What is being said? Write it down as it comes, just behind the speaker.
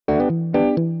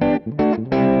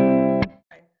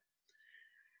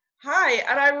Hi,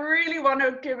 and I really want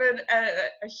to give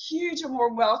a huge and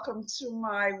warm welcome to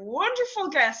my wonderful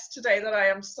guest today that I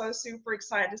am so super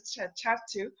excited to chat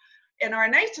to in our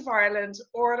native Ireland,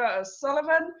 Orla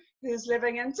O'Sullivan, who's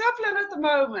living in Dublin at the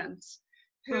moment,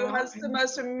 who has the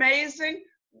most amazing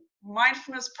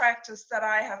mindfulness practice that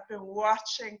I have been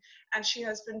watching, and she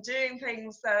has been doing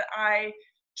things that I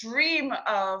dream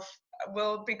of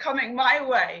will be coming my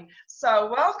way. So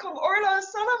welcome, Orla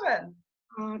O'Sullivan.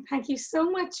 Thank you so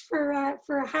much for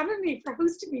having me, for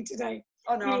hosting me today.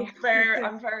 Oh no,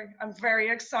 I'm very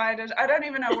excited. I don't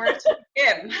even know where to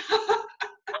begin.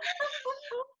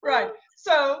 Right,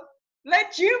 so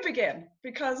let you begin,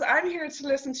 because I'm here to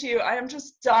listen to you. I am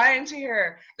just dying to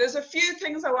hear. There's a few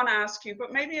things I want to ask you,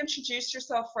 but maybe introduce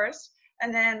yourself first,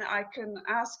 and then I can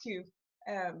ask you.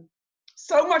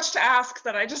 So much to ask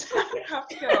that I just have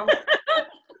to get on.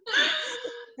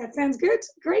 That sounds good.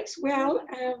 Great. Well,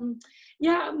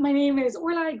 yeah, my name is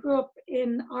Orla. I grew up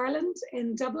in Ireland,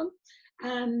 in Dublin,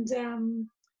 and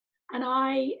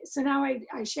I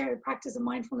share the practice of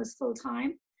mindfulness full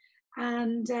time,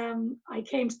 and I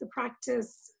came to the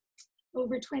practice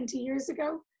over 20 years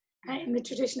ago in the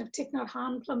tradition of Thich Nhat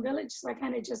Hanh, Plum Village. So I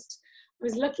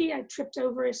was lucky. I tripped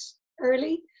over it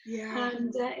early,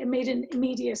 and it made an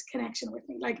immediate connection with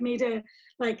me. Made a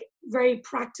very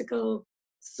practical,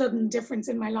 sudden difference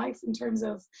in my life in terms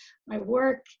of my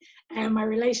work and my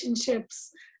relationships,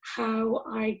 how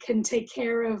I can take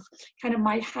care of kind of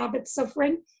my habit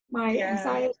suffering, my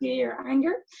anxiety or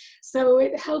anger. So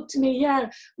it helped me,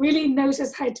 really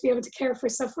notice how to be able to care for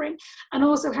suffering, and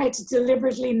also how to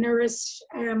deliberately nourish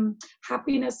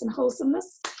happiness and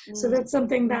wholesomeness. So that's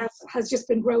something that has just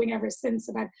been growing ever since,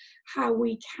 about how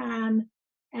we can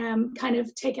kind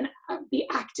of be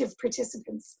active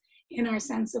participants in our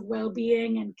sense of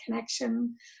well-being and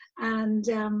connection, and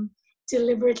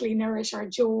deliberately nourish our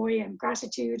joy and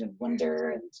gratitude and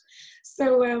wonder. And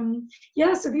so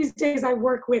so these days I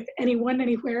work with anyone,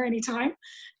 anywhere, anytime,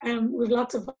 with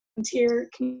lots of volunteer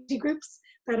community groups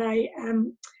that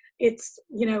it's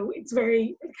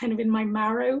very kind of in my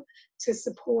marrow to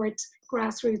support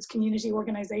grassroots community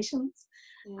organizations.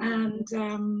 And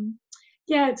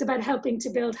it's about helping to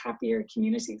build happier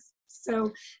communities.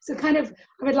 So kind of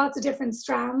I've had lots of different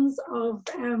strands of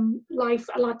life,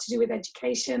 a lot to do with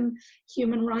education,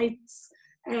 human rights,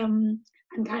 and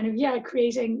kind of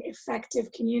creating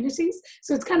effective communities.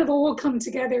 So it's kind of all come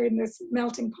together in this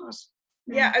melting pot.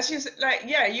 Yeah, as you said,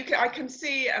 I can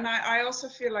see, and I also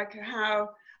feel like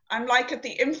how I'm like at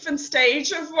the infant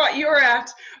stage of what you're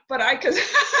at, but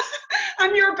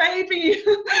I'm your baby.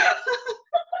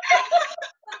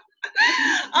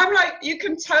 I'm like, you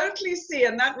can totally see,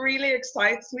 and that really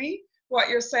excites me. What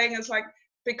you're saying is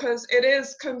because it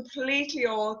is completely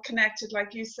all connected,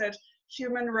 like you said,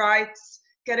 human rights,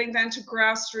 getting down to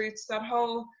grassroots, that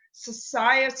whole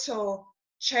societal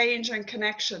change and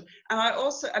connection.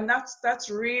 And that's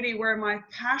really where my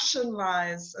passion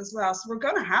lies as well. So we're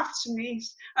going to have to meet.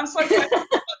 I'm so glad on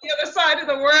the other side of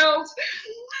the world.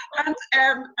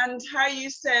 And how you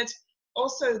said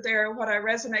also there, what I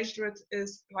resonated with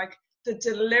is the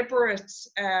deliberate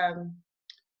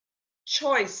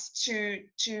choice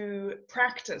to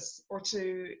practice, or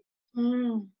to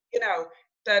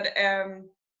that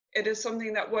it is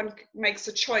something that one makes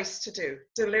a choice to do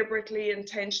deliberately,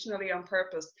 intentionally, on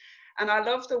purpose. And I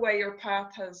love the way your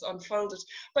path has unfolded.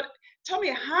 But tell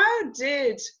me,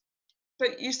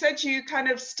 but you said you kind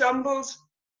of stumbled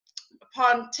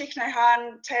upon Thich Nhat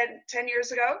Hanh 10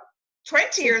 years ago?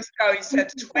 20 years ago, you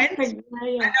said. 20. I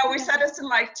know we said it's in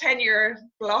 10-year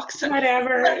blocks.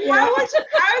 Whatever. How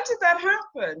did that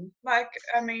happen?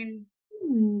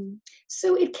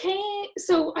 So it came.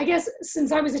 So I guess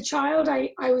since I was a child,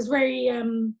 I was very. I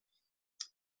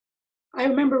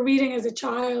remember reading as a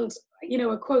child,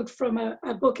 a quote from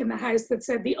a book in the house that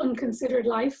said, "The unconsidered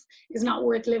life is not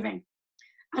worth living,"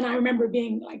 and I remember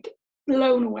being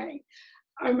blown away.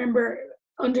 I remember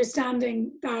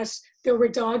understanding that there were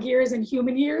dog years and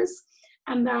human years,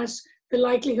 and that the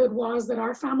likelihood was that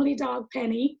our family dog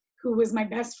Penny, who was my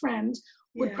best friend,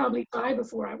 would probably die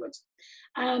before I would.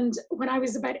 And when I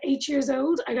was about 8 years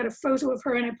old, I got a photo of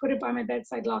her and I put it by my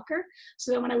bedside locker,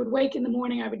 so that when I would wake in the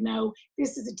morning, I would know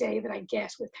this is a day that I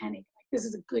get with Penny. This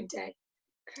is a good day.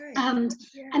 Okay. And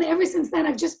ever since then,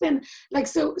 I've just been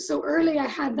so early. I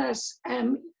had that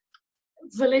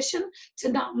volition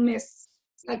to not miss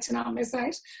out.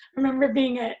 I remember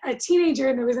being a teenager,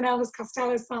 and there was an Elvis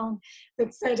Costello song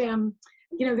that said,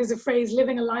 there's a phrase,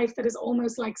 living a life that is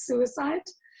almost like suicide.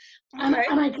 Okay.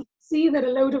 And I could see that a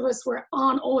load of us were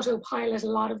on autopilot a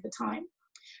lot of the time.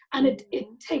 And it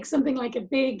takes something like a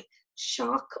big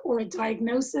shock or a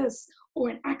diagnosis or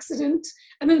an accident.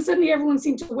 And then suddenly everyone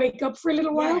seemed to wake up for a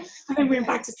little while, Yes. and then we went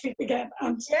back to sleep again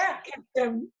and Yeah.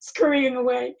 kept scurrying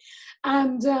away.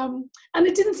 And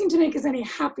it didn't seem to make us any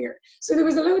happier. So there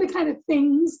was a load of kind of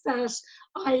things that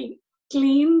I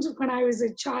gleaned when I was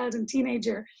a child and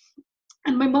teenager.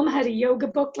 And my mum had a yoga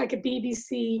book, like a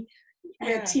BBC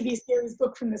TV series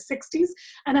book from the 60s.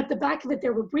 And at the back of it,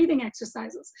 there were breathing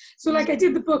exercises. So like I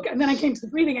did the book, and then I came to the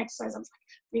breathing exercise. I was like,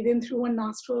 breathe in through one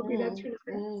nostril, breathe out through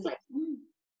the other. It's like,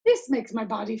 this makes my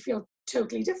body feel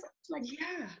totally different. Like,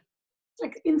 it's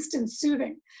like instant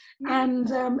soothing. And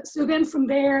so then from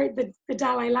there, the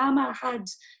Dalai Lama had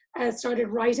started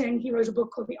writing. He wrote a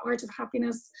book called The Art of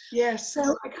Happiness. Yes.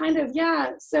 So I kind of,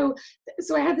 so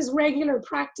I had this regular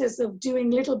practice of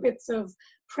doing little bits of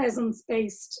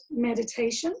presence-based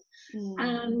meditation.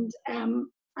 And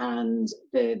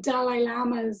the Dalai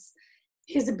Lama's,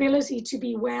 his ability to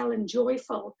be well and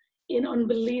joyful in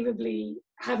unbelievably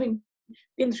having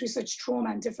been through such trauma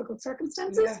and difficult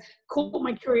circumstances caught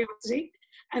my curiosity.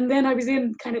 And then I was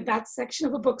in kind of that section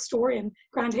of a bookstore in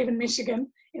Grand Haven, Michigan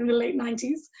in the late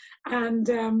 90s. And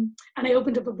I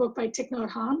opened up a book by Thich Nhat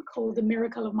Hanh called The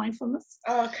Miracle of Mindfulness.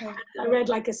 Okay. And I read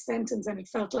like a sentence and it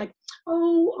felt like,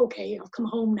 oh, okay, I'll come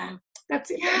home now.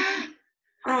 That's it. Yeah.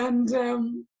 And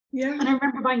I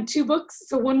remember buying 2 books.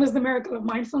 So one was The Miracle of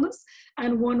Mindfulness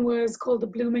and one was called The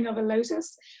Blooming of a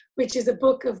Lotus, which is a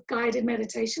book of guided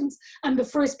meditations. And the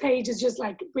first page is just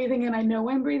like breathing in, I know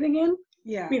I'm breathing in.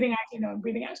 Breathing out, you know, I'm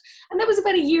breathing out. And that was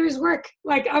about a year's work.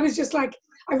 Like I was just like,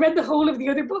 I read the whole of the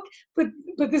other book, but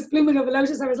this Blooming of a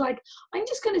Lotus, I was like, I'm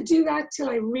just going to do that till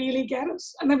I really get it.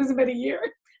 And that was about a year.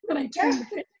 Then I turned the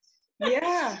page.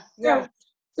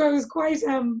 So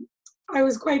I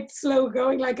was quite slow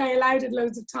going. Like I allowed it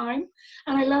loads of time,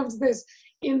 and I loved this.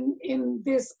 In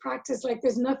this practice, like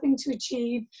there's nothing to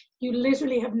achieve. You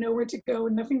literally have nowhere to go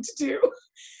and nothing to do.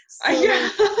 So,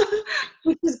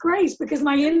 which is great because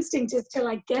my instinct is to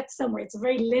like get somewhere. It's a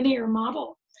very linear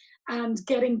model and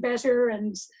getting better.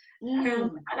 And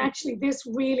actually this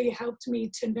really helped me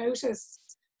to notice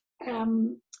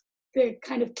the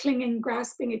kind of clinging,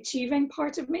 grasping, achieving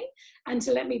part of me and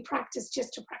to let me practice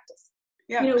just to practice.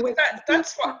 Yeah, you know,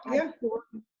 that's what,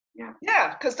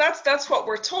 because that's what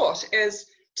we're taught is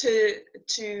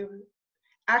to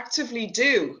actively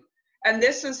do, and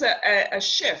this is a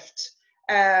shift,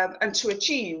 and to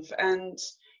achieve, and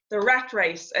the rat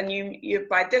race, and you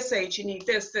by this age you need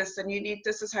this, and you need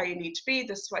this is how you need to be,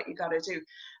 this is what you got to do.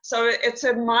 So it's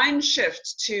a mind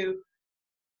shift to,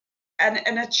 and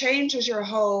it changes your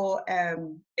whole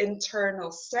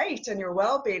internal state and your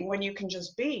well-being when you can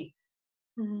just be.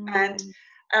 And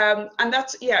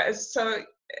that's so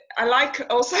I like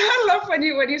also I love when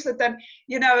you said then,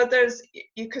 you know,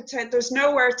 you could say there's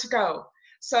nowhere to go,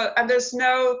 so and there's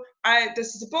no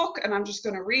this is a book and I'm just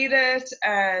going to read it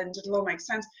and it'll all make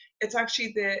sense. It's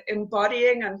actually the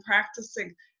embodying and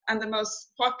practicing, and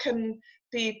what can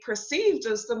be perceived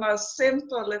as the most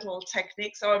simple little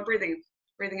techniques. So I'm breathing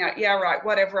out, yeah, right,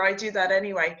 whatever, I do that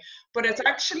anyway, but it's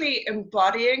actually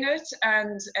embodying it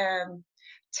and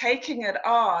taking it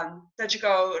on, that you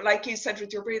go, like you said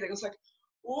with your breathing, it's like,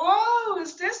 whoa,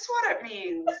 is this what it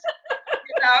means?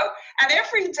 You know, and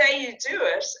every day you do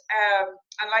it,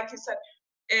 and like you said,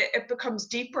 it becomes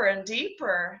deeper and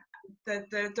deeper,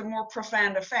 the more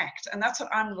profound effect, and that's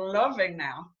what I'm loving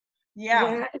now.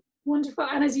 Yeah, it's wonderful.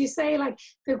 And as you say, like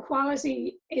the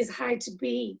quality is how to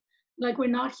be. Like we're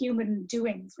not human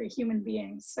doings, we're human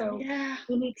beings. So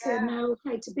we need to know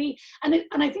how to be. And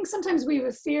I think sometimes we have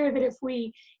a fear that if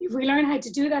we learn how to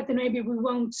do that, then maybe we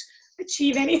won't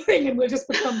achieve anything and we'll just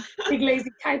become big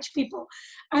lazy couch people.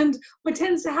 And what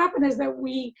tends to happen is that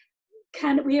we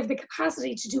have the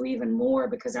capacity to do even more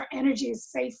because our energy is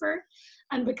safer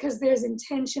and because there's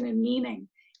intention and meaning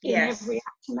in every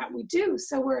action that we do.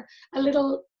 So we're a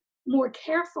little more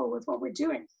careful with what we're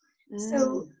doing.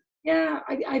 So yeah,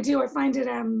 I do. I find it,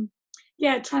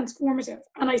 transformative,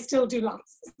 and I still do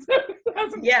lots.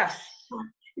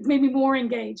 It's made me more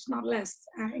engaged, not less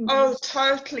engaged. Oh,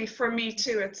 totally. For me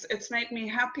too. It's made me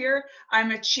happier. I'm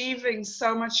achieving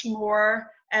so much more.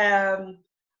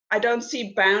 I don't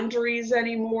see boundaries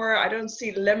anymore. I don't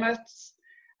see limits.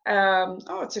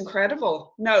 It's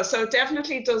incredible. No, so it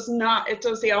definitely does not. It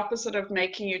does the opposite of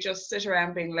making you just sit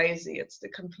around being lazy. It's the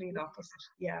complete opposite.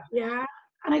 Yeah. Yeah.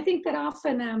 And I think that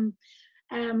often,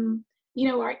 you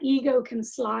know, our ego can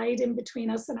slide in between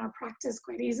us and our practice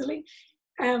quite easily.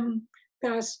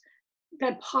 That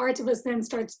that part of us then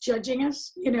starts judging it,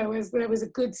 you know, as there was a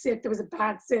good sit, there was a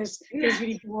bad sit, it was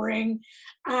really boring.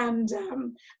 And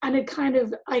it kind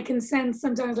of, I can sense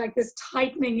sometimes like this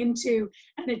tightening into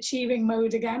an achieving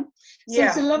mode again. So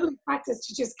it's a lovely practice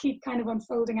to just keep kind of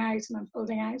unfolding out and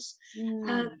unfolding out.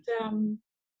 And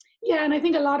yeah, and I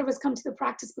think a lot of us come to the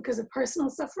practice because of personal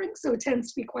suffering. So it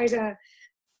tends to be quite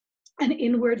an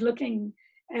inward looking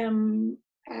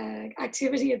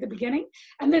activity at the beginning,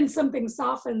 and then something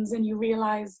softens and you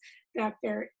realize that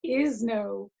there is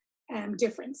no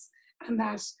difference, and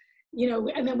that, you know,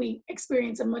 and then we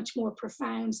experience a much more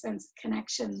profound sense of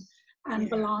connection and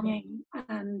belonging,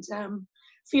 and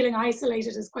feeling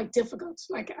isolated is quite difficult.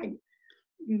 Like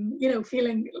you know,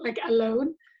 feeling like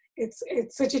alone, it's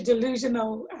such a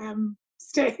delusional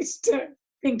state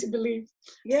thing to believe.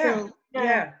 So,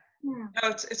 No,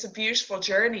 it's a beautiful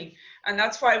journey, and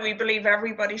that's why we believe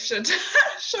everybody should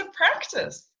should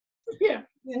practice. Yeah,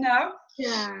 you know.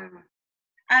 Yeah,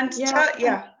 and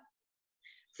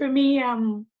for me,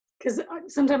 because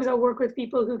sometimes I'll work with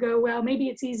people who go, well, maybe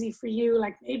it's easy for you,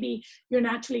 like maybe you're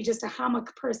naturally just a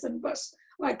hammock person, but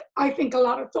like I think a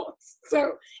lot of thoughts,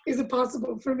 so is it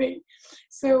possible for me?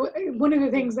 So one of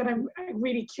the things that I'm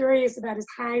really curious about is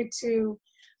how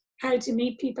to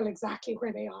meet people exactly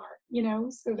where they are, you know,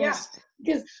 so that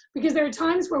because there are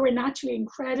times where we're naturally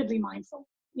incredibly mindful,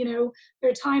 you know,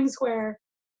 there are times where,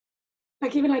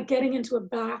 like, even like getting into a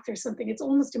bath or something, it's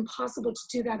almost impossible to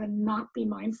do that and not be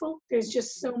mindful. There's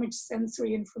just so much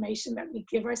sensory information that we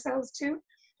give ourselves to.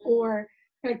 Or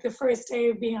like the first day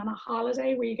of being on a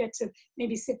holiday where you get to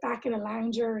maybe sit back in a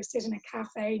lounger or sit in a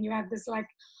cafe and you have this like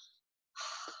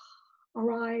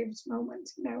arrived moment,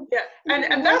 you know.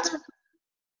 And that's,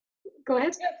 go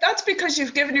ahead. That's because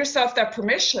you've given yourself that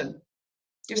permission.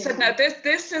 You've said, now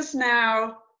this is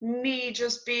now me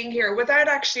just being here without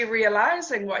actually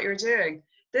realizing what you're doing.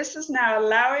 This is now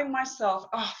allowing myself,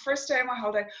 first day of my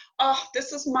holiday,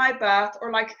 this is my bath,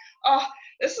 or like,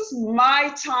 this is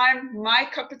my time, my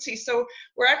cup of tea. So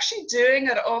we're actually doing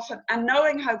it often and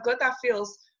knowing how good that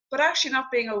feels, but actually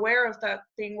not being aware of that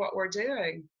being what we're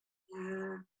doing.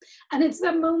 Yeah. And it's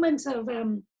that moment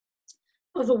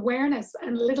of awareness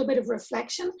and a little bit of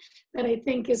reflection that I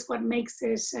think is what makes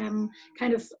it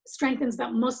kind of strengthens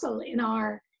that muscle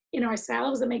in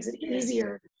ourselves, that makes it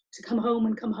easier to come home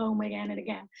again and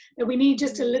again. That we need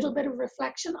just a little bit of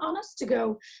reflection on it to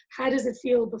go, how does it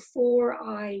feel before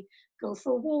I go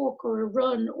for a walk or a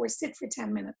run or sit for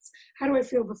 10 minutes? How do I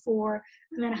feel before?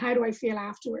 And then how do I feel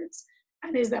afterwards?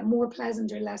 And is that more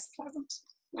pleasant or less pleasant?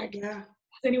 Like, has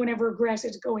anyone ever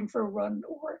regretted going for a run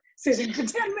or sitting for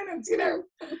 10 minutes, you know?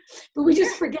 But we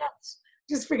just forget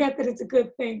that it's a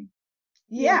good thing.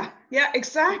 Yeah,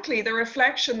 exactly. The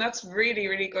reflection, that's really,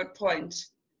 really good point.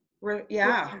 And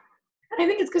I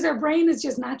think it's because our brain is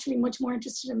just naturally much more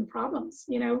interested in the problems,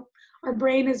 you know? Our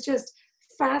brain is just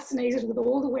fascinated with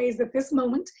all the ways that this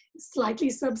moment is slightly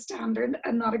substandard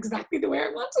and not exactly the way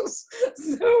I want it.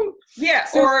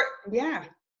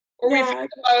 Or we've had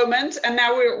a moment and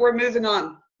now we're moving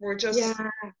on. We're just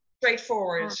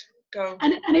straightforward. Go.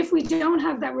 And if we don't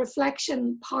have that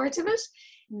reflection part of it,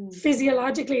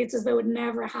 physiologically, it's as though it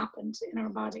never happened in our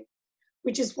body,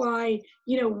 which is why,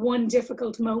 you know, one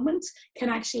difficult moment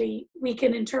we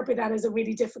can interpret that as a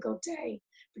really difficult day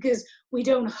because we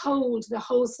don't hold the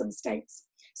wholesome states.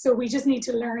 So we just need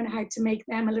to learn how to make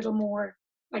them a little more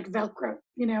like Velcro,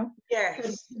 you know?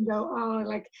 Yes. You go,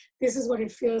 like, this is what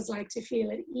it feels like to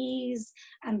feel at ease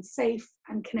and safe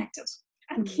and connected,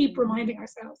 and keep reminding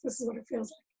ourselves this is what it feels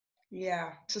like.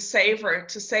 Yeah, to savor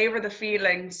the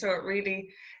feeling so it really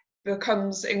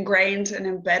becomes ingrained and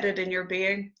embedded in your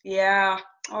being. Yeah.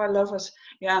 Oh, I love it.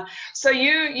 Yeah. So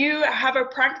you have a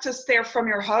practice there from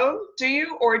your home, do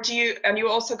you? Or do you, and you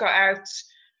also go out,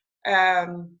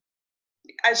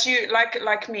 as you,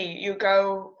 like me, you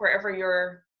go wherever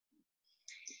you're.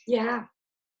 Yeah.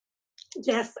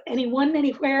 Yes, anyone,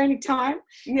 anywhere, anytime.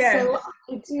 Yeah. So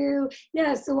I do.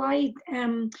 Yeah. So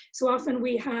often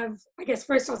we have. I guess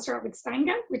first I'll start with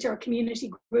Sangha, which are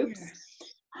community groups,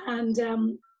 and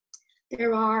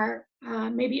there are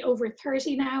maybe over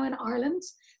 30 now in Ireland.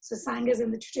 So Sangha is in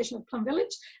the tradition of Plum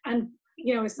Village, and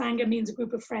you know, a Sangha means a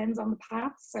group of friends on the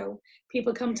path. So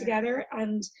people come together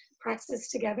and practice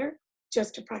together,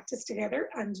 just to practice together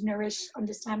and nourish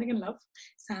understanding and love.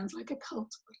 Sounds like a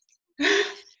cult.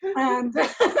 And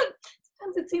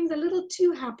sometimes it seems a little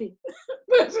too happy.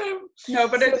 But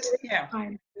it's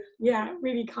kind. Yeah,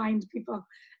 really kind people.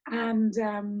 And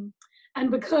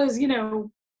because, you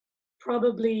know,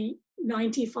 probably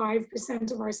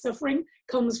 95% of our suffering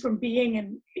comes from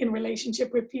being in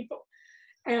relationship with people.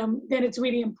 then it's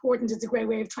really important. It's a great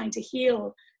way of trying to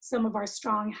heal some of our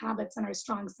strong habits and our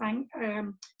strong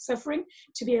suffering,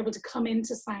 to be able to come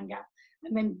into Sangha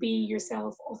and then be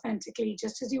yourself authentically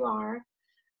just as you are,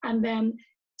 and then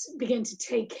begin to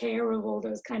take care of all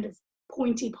those kind of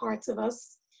pointy parts of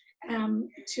us,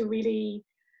 to really,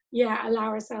 allow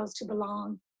ourselves to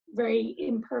belong very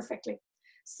imperfectly.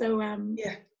 So and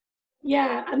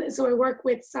so I work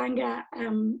with Sangha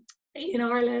in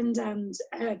Ireland, and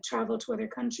travel to other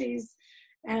countries,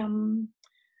 and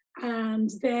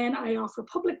then I offer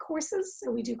public courses.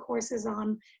 So we do courses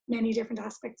on many different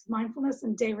aspects of mindfulness,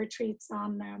 and day retreats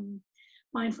on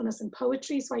mindfulness and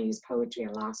poetry. So I use poetry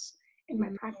a lot in my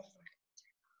practice.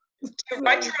 Do you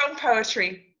write your own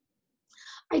poetry?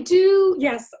 I do,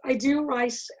 yes, I do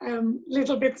write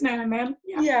little bits now and then.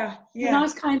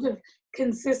 Not kind of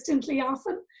consistently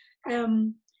often,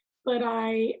 but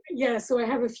so I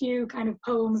have a few kind of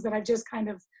poems that I've just kind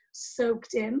of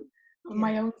soaked in of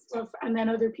my own stuff, and then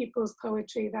other people's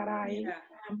poetry that I,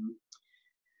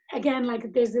 again,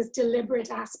 like there's this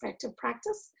deliberate aspect of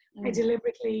practice. I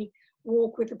deliberately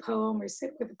walk with a poem or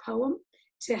sit with a poem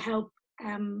to help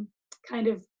kind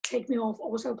of take me off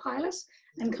autopilot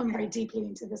and come very deeply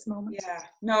into this moment.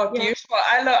 Beautiful.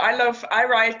 I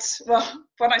write, well,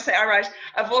 when I say I write,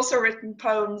 I've also written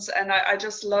poems, and I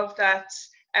just love that.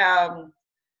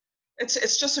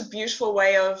 It's just a beautiful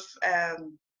way of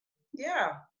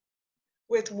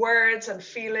with words and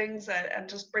feelings, and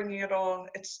just bringing it all.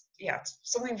 It's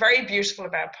something very beautiful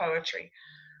about poetry.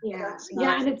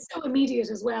 And it's so immediate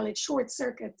as well. It short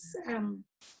circuits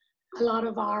a lot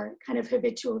of our kind of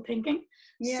habitual thinking.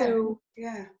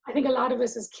 I think a lot of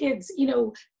us as kids,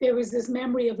 there was this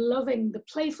memory of loving the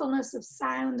playfulness of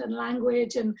sound and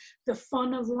language and the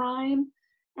fun of rhyme,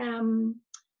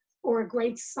 or a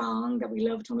great song that we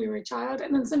loved when we were a child.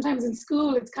 And then sometimes in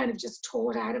school, it's kind of just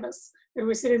taught out of us. That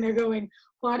we're sitting there going,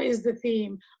 what is the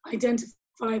theme?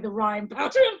 Identify the rhyme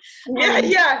pattern. Not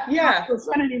for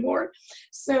fun anymore.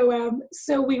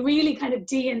 So we really kind of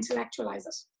de-intellectualize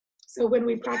it. So when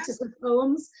we practice with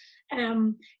poems,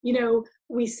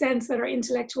 we sense that our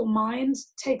intellectual mind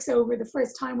takes over the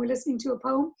first time we're listening to a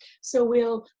poem. So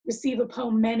we'll receive a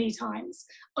poem many times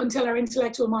until our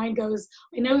intellectual mind goes,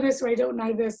 I know this or I don't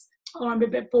know this. Oh, I'm a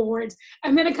bit bored.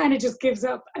 And then it kind of just gives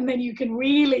up, and then you can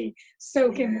really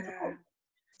soak in the poem.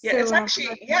 It's actually,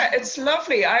 it's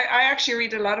lovely. I actually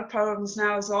read a lot of poems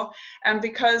now as well. And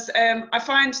because I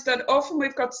find that often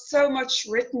we've got so much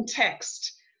written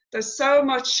text, there's so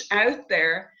much out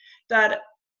there, that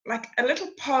like a little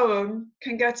poem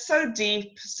can get so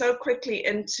deep so quickly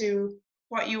into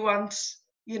what you want,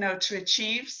 to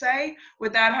achieve, say,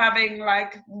 without having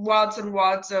like wads and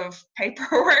wads of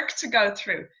paperwork to go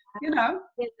through,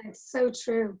 it's so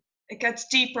true. It gets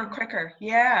deeper quicker.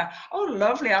 Oh,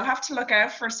 lovely. I'll have to look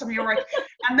out for some of your work.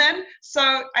 And then,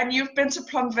 and you've been to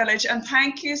Plum Village, and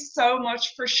thank you so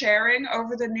much for sharing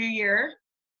over the new year.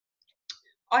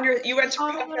 You went to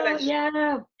Plum Village.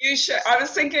 You should. I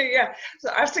was thinking, have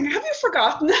you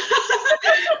forgotten?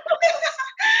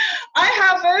 I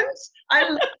haven't. I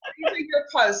love reading your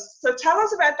posts. So tell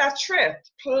us about that trip,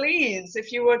 please,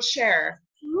 if you would share.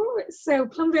 So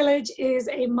Plum Village is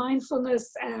a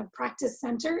mindfulness practice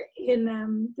center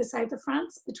in the south of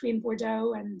France, between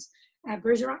Bordeaux and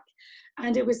Bergerac.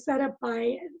 And it was set up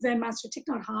by Zen Master Thich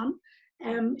Nhat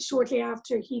Hanh shortly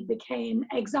after he became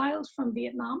exiled from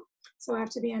Vietnam. So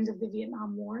after the end of the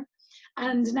Vietnam War.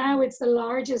 And now it's the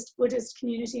largest Buddhist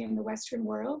community in the Western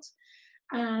world.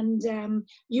 And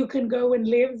you can go and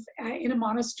live in a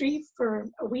monastery for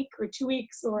a week or 2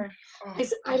 weeks, or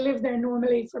I live there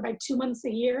normally for about 2 months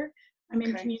a year. I'm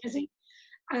in community.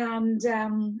 And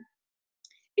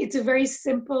it's a very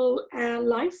simple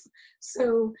life.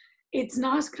 So it's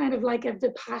not kind of like a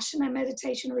Vipassana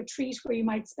meditation retreat where you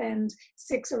might spend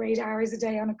 6 or 8 hours a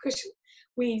day on a cushion.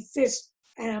 We sit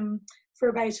for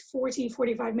about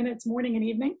 45 minutes morning and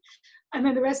evening. And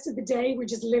then the rest of the day, we're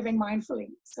just living mindfully.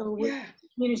 So the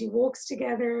community walks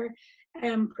together,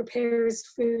 prepares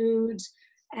food.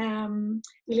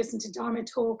 We listen to Dharma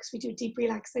talks. We do deep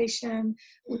relaxation.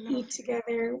 We eat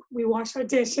together. We wash our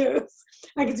dishes.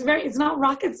 Like it's not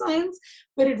rocket science,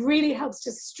 but it really helps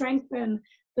to strengthen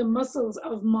the muscles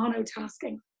of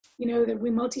monotasking. That we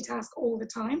multitask all the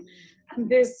time. And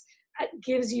this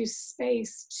gives you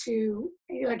space to,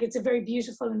 it's a very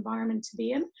beautiful environment to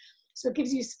be in. So it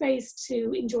gives you space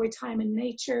to enjoy time in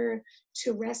nature,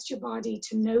 to rest your body,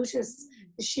 to notice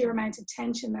the sheer amount of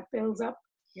tension that builds up,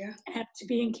 to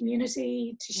be in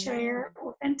community, to share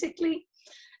authentically.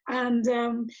 And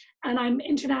I'm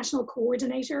international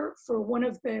coordinator for one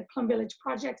of the Plum Village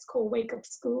projects called Wake Up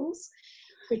Schools.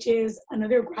 which is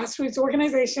another grassroots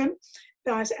organization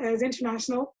that is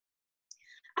international,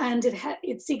 and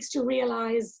it seeks to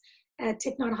realize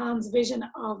Thich Nhat Hanh's vision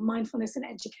of mindfulness in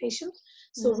education.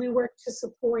 So we work to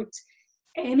support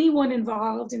anyone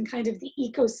involved in kind of the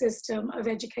ecosystem of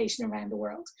education around the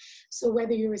world. So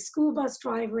whether you're a school bus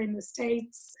driver in the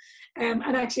States, and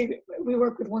actually we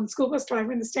work with one school bus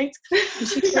driver in the States, and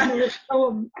she's written a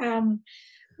poem,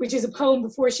 which is a poem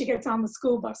before she gets on the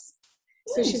school bus.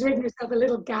 So she's written herself a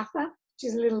little gatha, which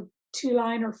is a little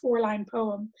 2-line or 4-line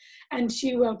poem, and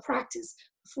she will practice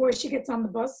before she gets on the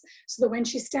bus, so that when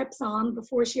she steps on,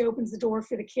 before she opens the door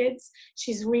for the kids,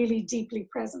 she's really deeply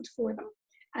present for them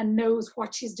and knows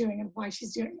what she's doing and why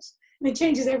she's doing it. And it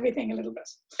changes everything a little bit.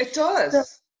 It does. So,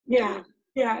 yeah,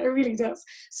 it really does.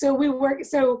 So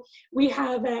we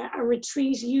have a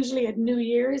retreat usually at New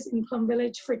Year's in Plum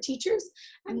Village for teachers,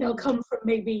 and they'll come from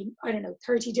maybe,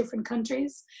 30 different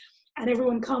countries, and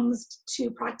everyone comes to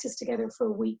practice together for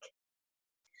a week.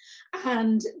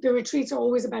 And the retreats are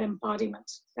always about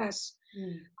embodiment, that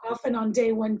often on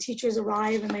day one, teachers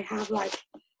arrive and they have like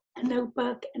a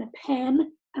notebook and a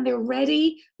pen, and they're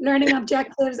ready, learning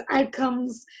objectives,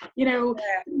 outcomes,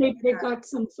 maybe they've got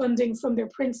some funding from their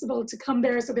principal to come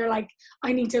there. So they're like,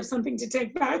 I need to have something to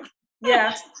take back.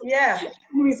 Yeah.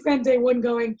 And we spend day one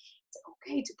going, it's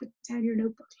okay to put down your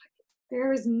notebook.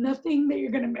 There is nothing that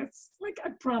you're going to miss, I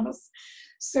promise.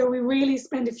 So we really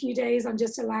spend a few days on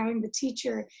just allowing the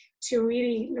teacher to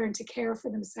really learn to care for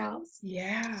themselves.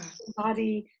 Yeah. The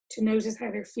body, to notice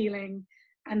how they're feeling,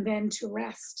 and then to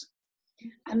rest.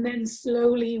 And then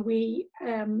slowly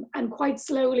and quite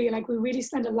slowly, we really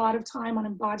spend a lot of time on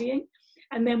embodying.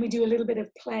 And then we do a little bit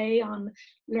of play on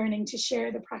learning to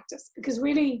share the practice. Because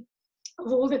really,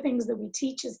 of all the things that we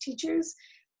teach as teachers,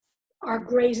 our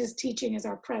greatest teaching is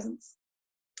our presence.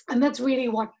 And that's really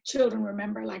what children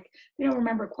remember. They don't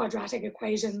remember quadratic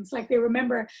equations. They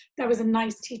remember that was a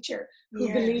nice teacher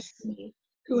who believed in me,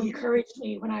 who encouraged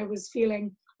me when I was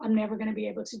feeling I'm never going to be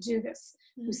able to do this,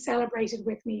 who celebrated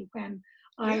with me when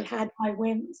I had my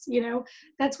wins.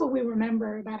 That's what we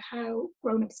remember about how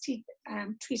grown-ups treat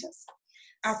us.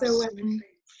 Absolutely.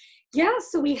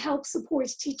 So we help support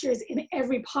teachers in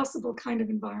every possible kind of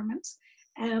environment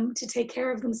to take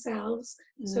care of themselves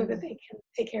so that they can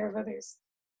take care of others.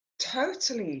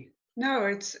 Totally. No,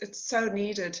 it's so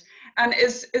needed. And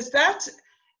is that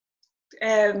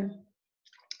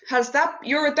has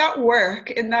that work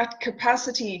in that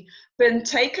capacity been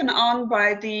taken on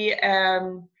by the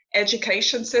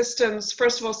education systems,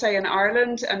 first of all, say in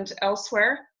Ireland and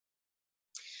elsewhere?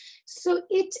 So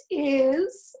it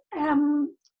is, I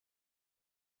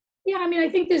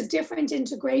think there's different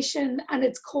integration, and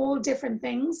it's called different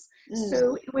things.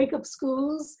 So in Wake Up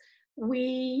Schools,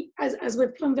 we, as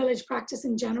with Plum Village practice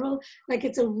in general,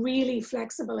 it's a really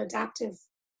flexible, adaptive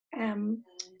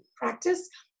practice,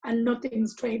 and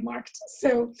nothing's trademarked.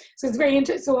 So it's very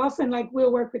interesting. So often,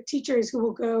 we'll work with teachers who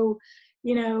will go,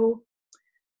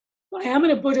 I am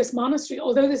in a Buddhist monastery,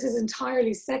 although this is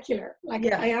entirely secular. I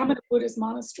am in a Buddhist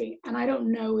monastery, and I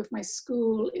don't know if my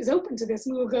school is open to this.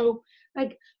 And we will go,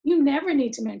 you never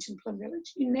need to mention Plum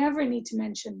Village. You never need to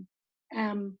mention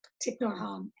Thich Nhat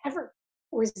Hanh, ever,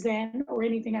 or Zen, or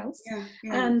anything else.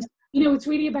 And it's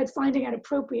really about finding out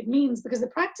appropriate means, because the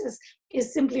practice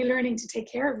is simply learning to take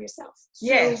care of yourself.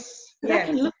 So that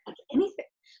can look like anything.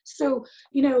 So,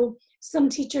 some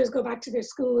teachers go back to their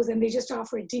schools and they just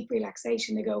offer a deep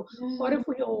relaxation. They go, what if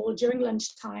we all during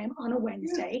lunchtime on a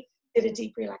Wednesday did a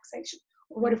deep relaxation?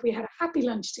 Or what if we had a happy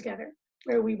lunch together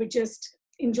where we would just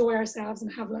enjoy ourselves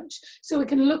and have lunch? So it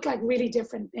can look like really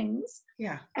different things.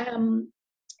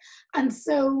 And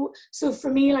so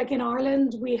for me, in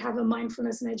Ireland, we have a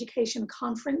mindfulness and education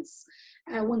conference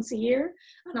once a year.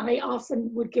 And I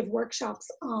often would give workshops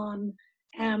on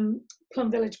Plum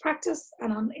Village practice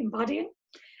and on embodying.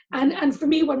 And for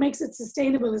me, what makes it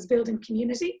sustainable is building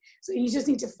community. So you just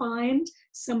need to find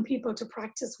some people to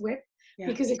practice with,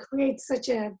 because it creates such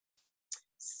a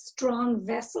strong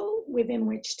vessel within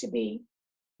which to be.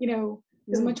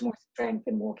 There's much more strength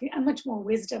in walking, and much more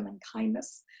wisdom and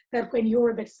kindness, that when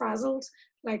you're a bit frazzled,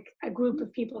 a group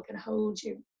of people can hold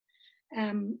you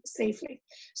safely.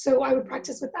 So I would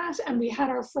practice with that. And we had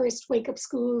our first Wake Up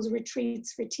Schools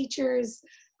retreats for teachers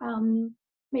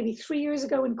maybe 3 years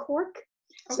ago in Cork.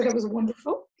 So that was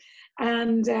wonderful.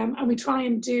 And we try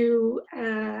and do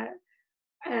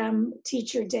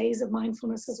teacher days of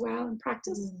mindfulness as well and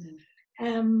practice.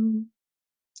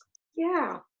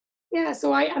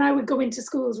 So I would go into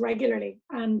schools regularly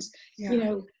and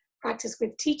practice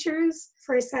with teachers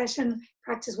for a session,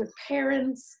 practice with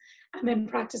parents, and then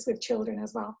practice with children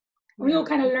as well. We all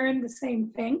kind of learn the same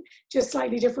thing, just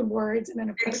slightly different words and an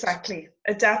approach. Exactly.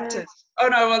 Adapted. Oh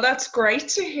no, well that's great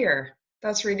to hear.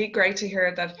 That's really great to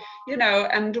hear that, you know,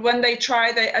 and when they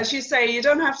try, they, as you say, you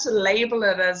don't have to label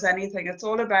it as anything. It's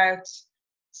all about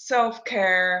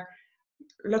self-care,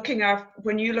 looking after,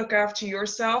 when you look after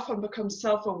yourself and become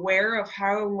self-aware of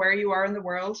how and where you are in the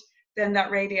world, then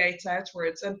that radiates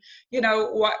outwards. And, you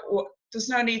know, what there's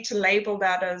no need to label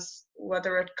that as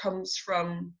whether it comes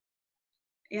from,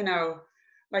 you know,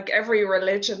 like every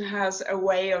religion has a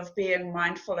way of being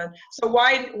mindful. And so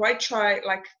why try,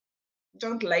 like,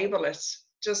 don't label it.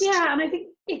 Just yeah, and I think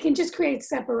it can just create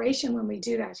separation when we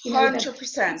do that. You know,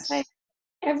 100%. That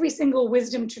every single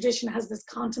wisdom tradition has this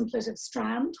contemplative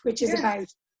strand, which is about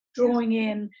drawing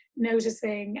in,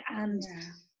 noticing, and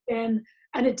then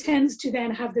and it tends to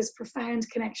then have this profound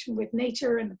connection with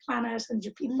nature and the planet and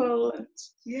your people.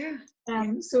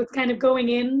 And so it's kind of going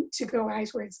in to go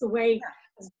outwards. The way,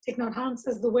 as Thich Nhat Hanh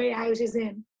says, the way out is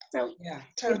in. So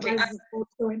totally.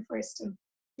 Going first.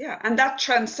 And that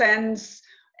transcends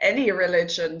any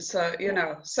religion. So, you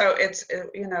know, so it's,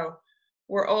 you know,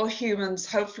 we're all humans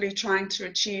hopefully trying to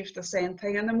achieve the same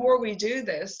thing. And the more we do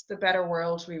this, the better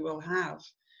world we will have.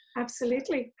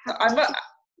 Absolutely. I'm going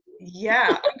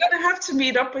to have to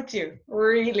meet up with you.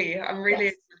 Really. I'm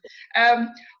really.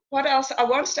 What else? I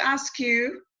wanted to ask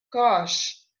you,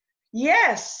 gosh,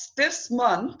 yes, this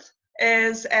month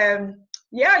is,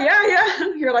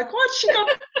 You're like, what? She got.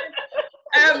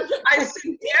 I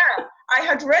think, I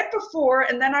had read before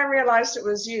and then I realized it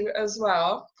was you as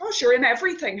well. Gosh, you're in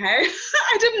everything, hey?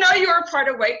 I didn't know you were part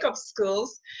of Wake Up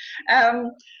Schools.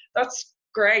 That's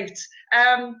great.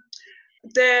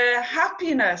 The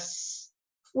happiness.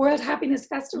 World Happiness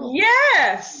Festival.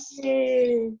 Yes.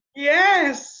 Yay.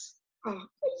 Yes. Oh, I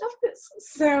love this.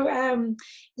 So,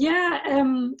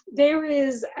 there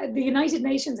is, the United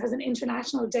Nations has an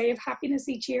International Day of Happiness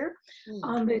each year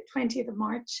on the 20th of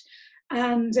March.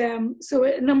 And so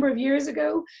a number of years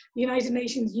ago, the United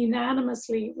Nations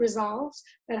unanimously resolved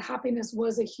that happiness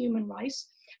was a human right.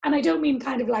 And I don't mean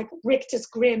kind of like rictus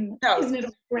grin, isn't it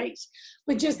great?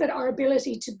 But just that our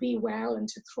ability to be well and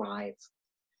to thrive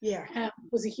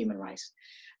was a human right.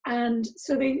 And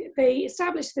so they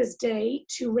established this day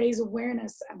to raise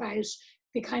awareness about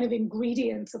the kind of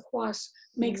ingredients of what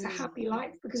makes a happy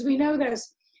life. Because we know that,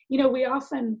 you know, we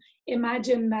often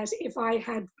imagine that if I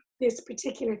had this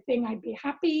particular thing, I'd be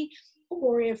happy,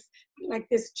 or if like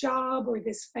this job or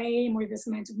this fame or this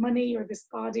amount of money or this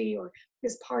body or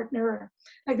this partner,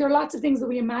 like there are lots of things that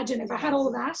we imagine if I had all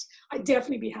of that, I'd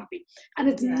definitely be happy. And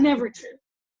it's never true,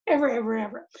 ever, ever,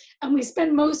 ever. And we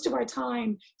spend most of our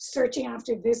time searching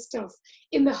after this stuff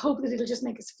in the hope that it'll just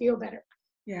make us feel better.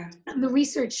 And the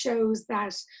research shows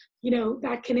that, you know,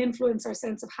 that can influence our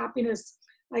sense of happiness,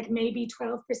 like maybe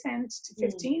 12% to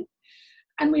 15%.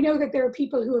 And we know that there are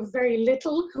people who have very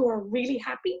little who are really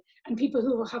happy, and people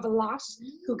who have a lot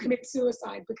who commit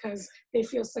suicide because they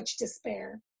feel such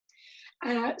despair.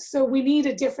 So we need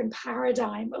a different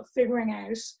paradigm of figuring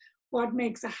out what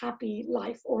makes a happy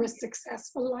life or a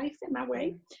successful life in that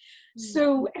way.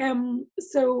 So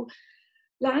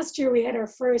last year we had our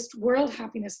first World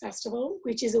Happiness Festival,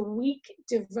 which is a week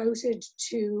devoted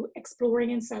to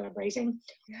exploring and celebrating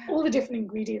all the different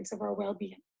ingredients of our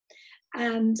well-being.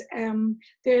 And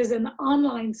there's an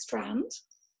online strand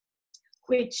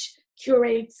which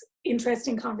curates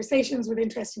interesting conversations with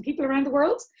interesting people around the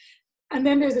world. And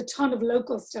then there's a ton of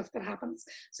local stuff that happens.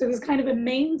 So there's kind of a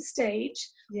main stage,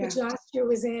 which last year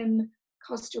was in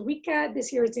Costa Rica.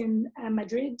 This year it's in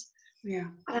Madrid.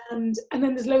 And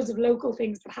then there's loads of local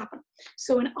things that happen.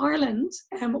 So in Ireland,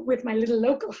 with my little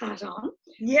local hat on,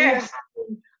 we are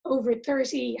having over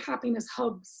 30 happiness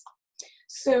hubs.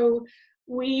 So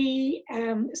we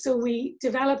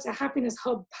developed a happiness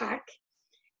hub pack,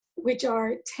 which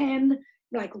are 10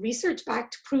 like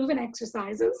research-backed proven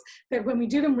exercises that when we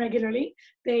do them regularly,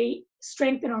 they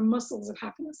strengthen our muscles of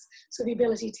happiness. So the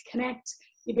ability to connect,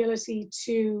 the ability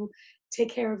to take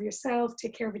care of yourself,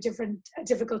 take care of a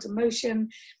difficult emotion,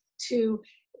 to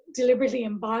deliberately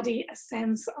embody a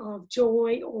sense of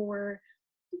joy or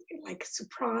like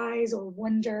surprise or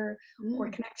wonder or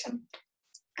connection.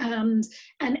 And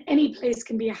any place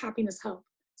can be a happiness hub.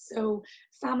 So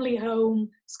family home,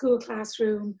 school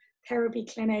classroom, therapy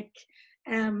clinic,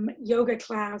 yoga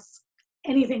class,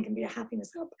 anything can be a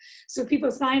happiness hub. So people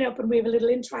sign up and we have a little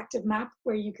interactive map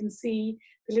where you can see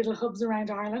the little hubs around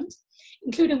Ireland,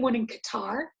 including one in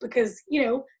Qatar, because, you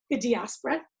know, the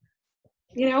diaspora,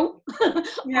 you know,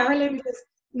 Ireland is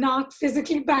not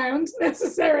physically bound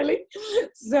necessarily.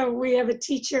 So we have a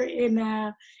teacher in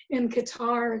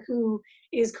Qatar who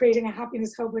is creating a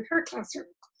happiness hub with her classroom.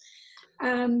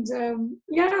 And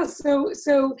yeah, so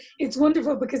it's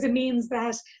wonderful because it means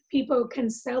that people can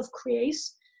self-create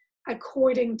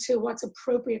according to what's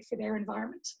appropriate for their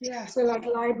environment. Yeah. So like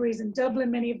libraries in Dublin,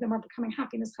 many of them are becoming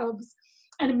happiness hubs.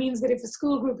 And it means that if a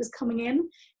school group is coming in,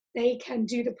 they can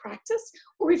do the practice.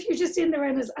 Or if you're just in there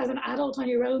and as an adult on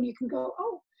your own, you can go,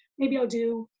 oh, maybe I'll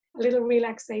do a little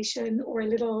relaxation or a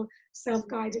little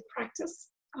self-guided practice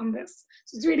on this.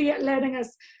 So it's really letting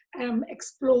us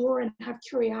explore and have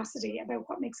curiosity about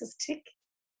what makes us tick.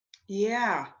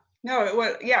 Yeah. No,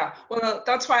 well, yeah. Well,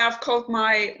 that's why I've called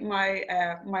my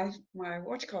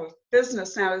what do you call it,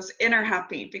 business now is Inner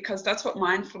Happy, because that's what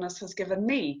mindfulness has given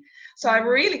me. So I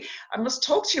must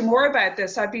talk to you more about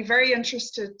this. I'd be very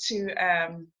interested to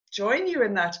join you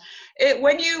in that.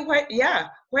 When you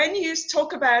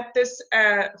talk about this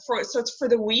so it's for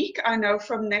the week, I know,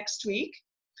 from next week,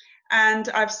 and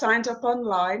I've signed up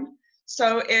online.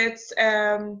 So it's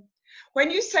when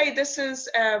you say this is,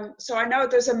 so I know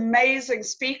there's amazing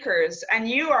speakers, and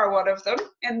you are one of them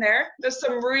in there. There's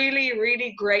some really,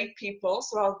 really great people,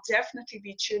 so I'll definitely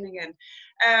be tuning in.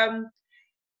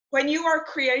 When you are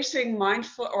creating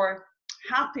mindful or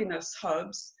happiness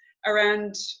hubs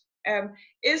around,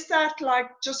 is that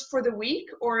like just for the week,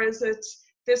 or is it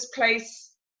this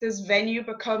venue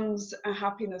becomes a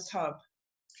happiness hub?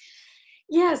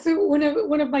 Yeah, so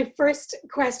one of my first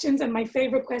questions and my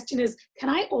favorite question is, can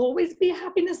I always be a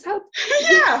happiness hub?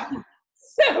 Yeah.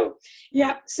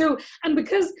 And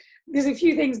because there's a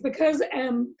few things, because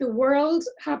the World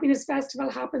Happiness Festival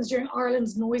happens during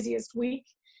Ireland's noisiest week,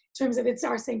 in terms of it's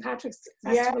our St. Patrick's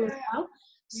Festival as well.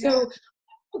 So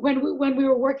when we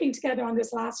were working together on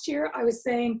this last year, I was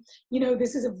saying,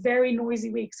 this is a very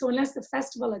noisy week. So unless the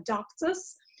festival adopts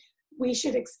us, we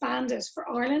should expand it for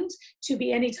Ireland to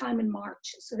be any time in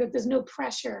March, so that there's no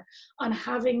pressure on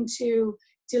having to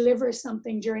deliver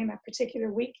something during that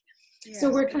particular week. Yes. So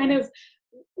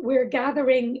we're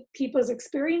gathering people's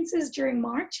experiences during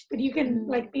March, but you can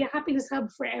be a happiness hub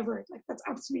forever. Like, that's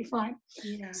absolutely fine.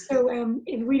 Yeah. So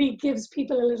it really gives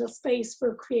people a little space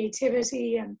for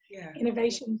creativity and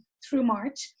innovation through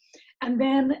March. And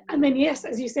then yes,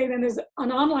 as you say, then there's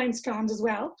an online strand as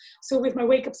well. So with my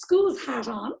Wake Up Schools hat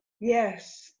on,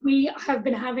 yes, we have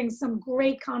been having some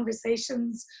great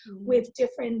conversations with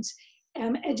different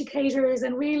educators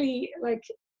and really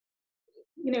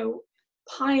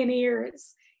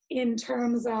pioneers in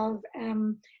terms of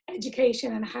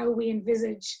education and how we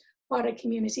envisage what a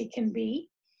community can be.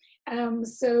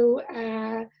 So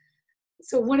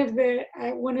one of the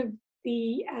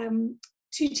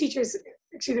two teachers,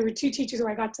 actually there were two teachers who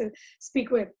I got to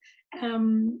speak with,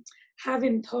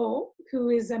 Havin Tho, who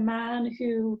is a man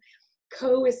who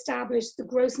co-established the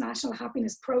Gross National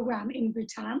Happiness Program in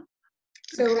Bhutan.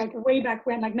 So way back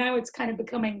when, now it's kind of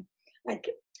becoming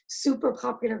super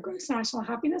popular, Gross National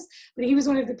Happiness, but he was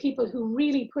one of the people who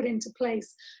really put into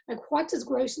place, what does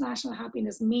gross national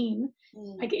happiness mean?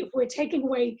 If we're taking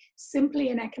away simply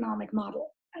an economic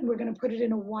model and we're going to put it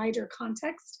in a wider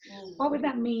context, what would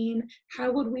that mean?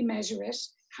 How would we measure it?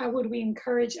 How would we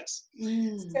encourage it?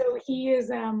 So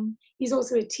he's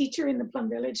also a teacher in the Plum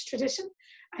Village tradition,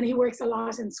 and he works a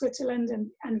lot in Switzerland and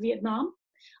Vietnam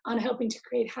on helping to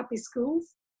create happy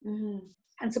schools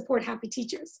and support happy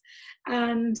teachers.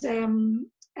 And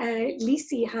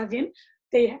Lisi Havin,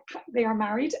 they are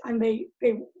married, and they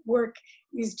work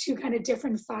these two kind of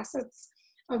different facets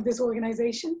of this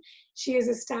organization. She has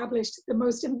established the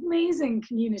most amazing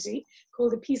community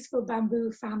called the Peaceful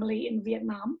Bamboo Family in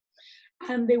Vietnam.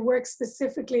 And they work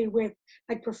specifically with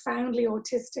profoundly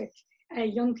autistic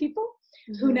young people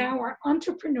who now are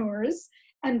entrepreneurs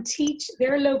and teach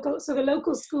their local, so the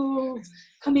local schools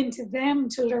come into them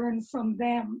to learn from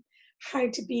them how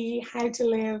to be, how to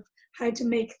live, how to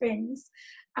make things.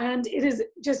 And it is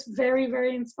just very,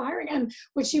 very inspiring. And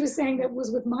what she was saying that was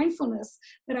with mindfulness,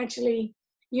 that actually,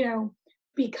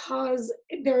 because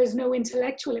there is no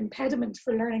intellectual impediment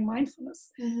for learning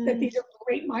mindfulness, that these are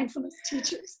great mindfulness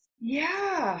teachers.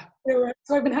 Yeah. So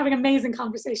I've been having amazing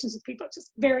conversations with people,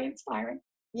 just very inspiring.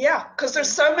 Yeah, because they're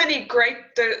so great,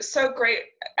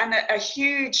 and a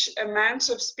huge amount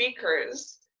of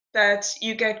speakers that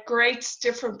you get great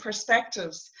different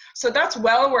perspectives. So that's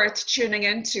well worth tuning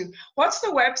into. What's the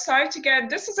website again?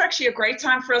 This is actually a great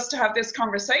time for us to have this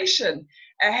conversation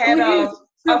ahead of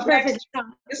next.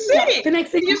 The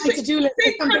next thing on my to-do list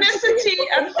is synchronicity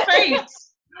and fate.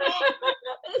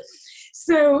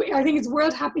 So I think it's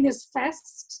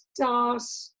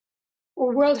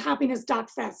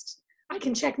worldhappiness.fest. I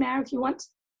can check now if you want.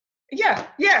 Yeah.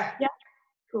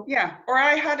 Cool. Yeah, or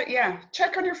I had it. Yeah,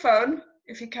 check on your phone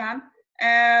if you can.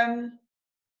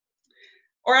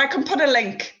 Or I can put a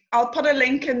link. I'll put a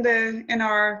link in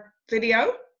our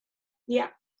video. Yeah.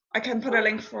 I can put a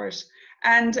link for it.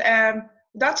 And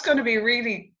that's going to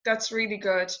be that's really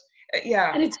good.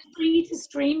 Yeah. And it's free to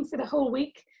stream for the whole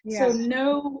week. Yeah. So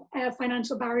no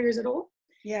financial barriers at all.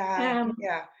 Yeah.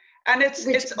 Yeah. And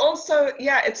it's also,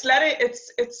 yeah, it's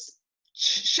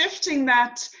shifting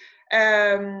that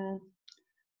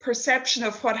perception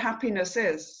of what happiness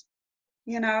is,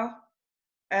 you know.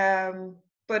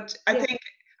 But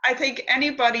I think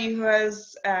anybody who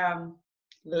has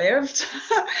lived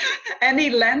any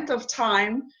length of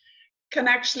time can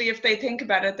actually, if they think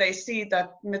about it, they see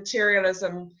that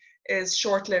materialism is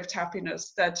short-lived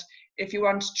happiness, that if you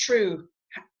want true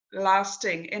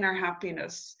lasting inner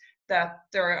happiness, that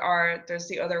there's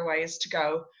the other ways to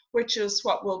go, which is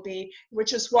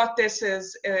what this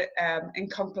is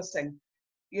encompassing,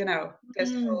 you know,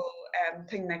 this whole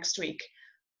thing next week.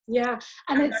 Yeah,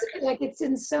 and it's like it's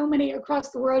in so many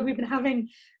across the world. We've been having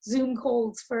Zoom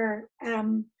calls for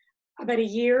about a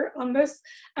year on this,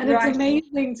 and it's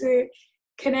amazing to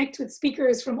connect with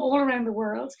speakers from all around the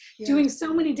world, doing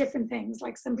so many different things.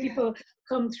 Like some people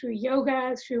come through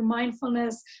yoga, through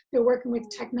mindfulness. They're working with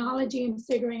technology and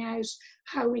figuring out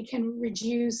how we can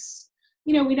reduce,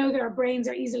 you know, we know that our brains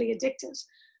are easily addicted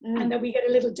and that we get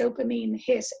a little dopamine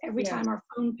hit every time our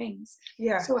phone pings.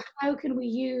 So how can we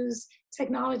use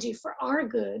technology for our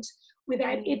good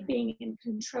without it being in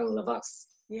control of us?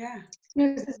 You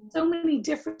know, there's so many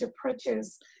different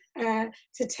approaches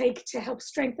to take to help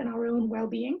strengthen our own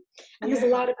well-being, and there's a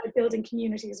lot about building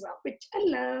community as well, which I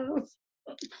love.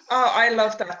 Oh, I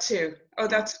love that too. Oh,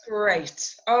 that's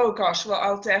great. Oh gosh, well,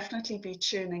 I'll definitely be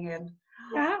tuning in.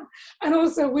 Yeah, and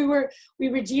also we were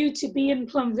due to be in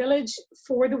Plum Village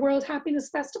for the World Happiness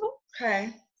Festival.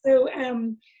 Okay. So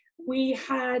we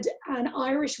had an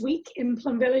Irish week in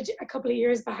Plum Village a couple of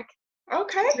years back.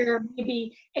 Okay. Where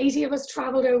maybe 80 of us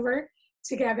traveled over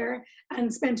together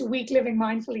and spent a week living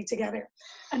mindfully together.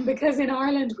 And because in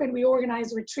Ireland, when we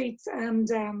organize retreats and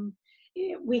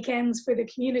weekends for the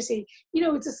community, you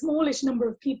know, it's a smallish number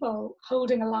of people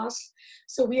holding a lot.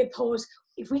 So we had thought,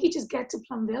 if we could just get to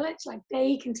Plum Village, like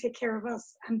they can take care of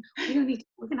us and we don't need to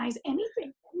organize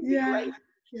anything. Great.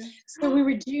 So we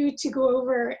were due to go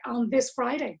over on this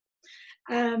Friday.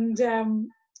 And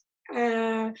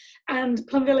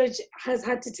Plum Village has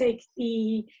had to take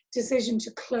the decision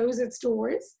to close its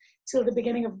doors till the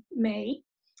beginning of May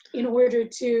in order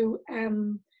to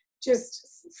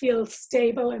just feel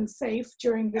stable and safe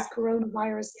during this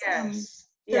coronavirus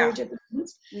surge at the moment.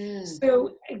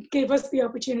 So it gave us the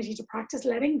opportunity to practice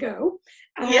letting go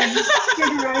and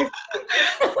figure out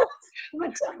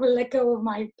what I will let go of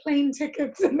my plane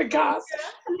tickets and the gas.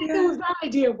 And there was that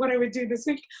idea of what I would do this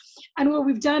week. And what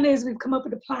we've done is we've come up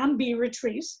with a Plan B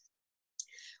retreat,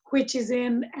 which is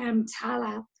in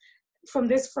Tala from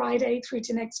this Friday through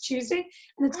to next Tuesday.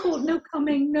 And it's called No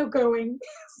Coming, No Going.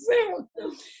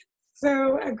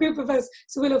 So a group of us,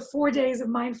 so we'll have 4 days of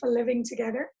mindful living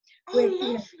together with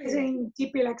sitting,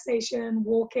 deep relaxation,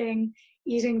 walking,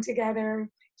 eating together,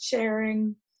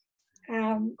 sharing.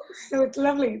 So it's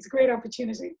lovely. It's a great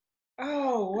opportunity.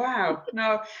 Oh wow!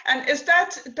 No, and is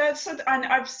that's it? And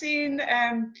I've seen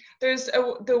there's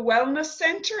the wellness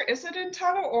center. Is it in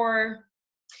Tala or?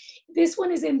 This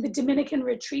one is in the Dominican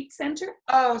Retreat Center.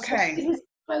 Oh, okay. So it is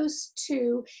close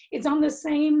to. It's on the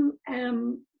same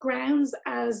grounds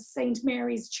as St.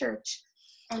 Mary's Church.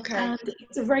 Okay. And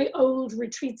it's a very old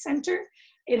retreat center.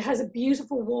 It has a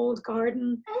beautiful walled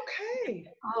garden. Okay.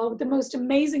 The most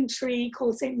amazing tree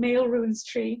called St. Maelruin's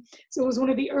tree. So it was one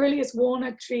of the earliest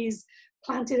walnut trees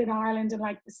planted in Ireland in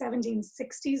like the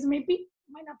 1760s, maybe.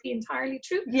 Might not be entirely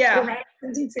true. Yeah. Around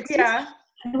 1760s. Yeah.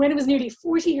 And when it was nearly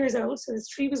 40 years old, so this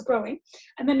tree was growing,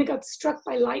 and then it got struck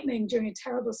by lightning during a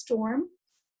terrible storm,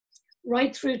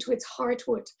 right through to its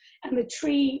heartwood. And the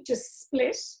tree just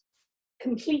split,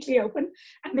 completely open,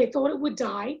 and they thought it would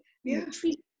die. And the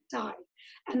tree died.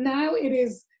 And now it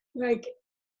is like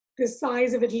the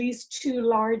size of at least 2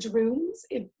 large rooms.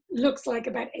 It looks like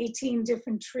about 18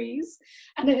 different trees,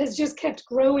 and it has just kept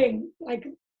growing like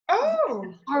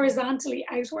horizontally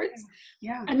outwards.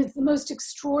 Yeah. And it's the most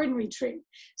extraordinary tree.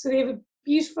 So they have a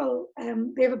beautiful,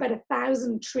 they have about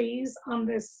 1,000 trees on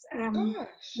this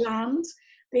land.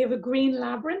 They have a green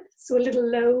labyrinth, so a little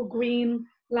low green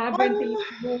labyrinth that you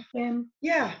can walk in.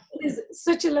 Yeah. It is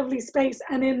such a lovely space.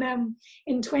 And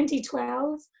in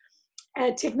 2012,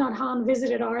 Thich Nhat Hanh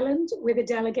visited Ireland with a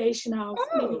delegation of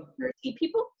maybe 30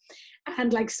 people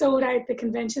and like sold out the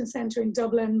convention centre in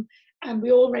Dublin. And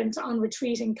we all went on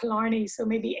retreat in Killarney, so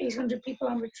maybe 800 people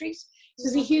on retreat. So it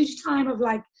was a huge time of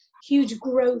like huge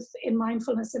growth in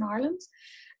mindfulness in Ireland.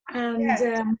 And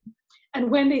And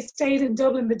when they stayed in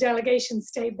Dublin, the delegation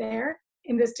stayed there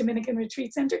in this Dominican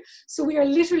retreat center. So we are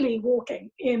literally walking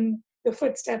in the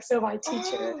footsteps of our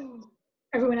teacher, Oh,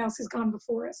 everyone else who's gone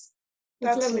before us.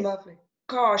 It's that's lovely. lovely.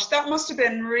 Gosh, that must have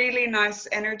been really nice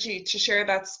energy to share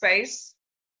that space.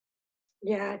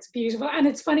 Yeah, it's beautiful. And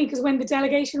it's funny because when the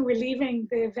delegation were leaving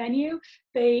the venue,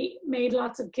 they made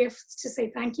lots of gifts to say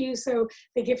thank you. So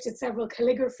they gifted several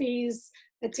calligraphies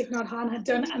that Thich Nhat Hanh had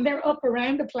done, and they're up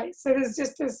around the place. So there's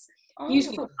just this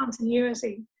beautiful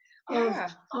continuity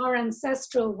of our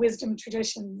ancestral wisdom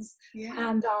traditions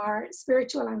and our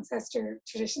spiritual ancestor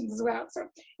traditions as well. So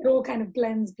it all kind of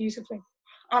blends beautifully.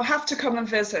 I'll have to come and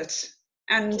visit.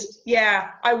 And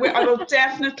yeah, I will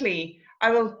definitely. I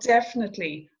will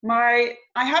definitely. I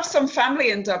have some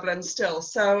family in Dublin still,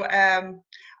 so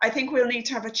I think we'll need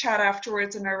to have a chat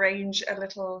afterwards and arrange a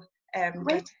little.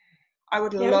 I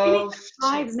would love.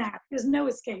 Lives now. There's no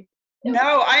escape.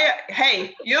 No,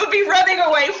 hey, you'll be running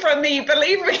away from me,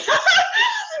 believe me.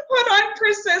 But I'm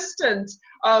persistent.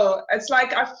 Oh, it's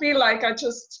like I feel like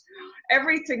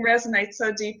everything resonates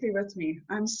so deeply with me.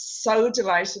 I'm so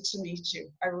delighted to meet you.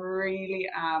 I really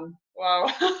am. Wow.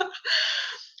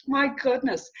 My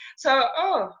goodness. So,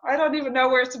 I don't even know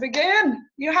where to begin.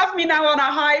 You have me now on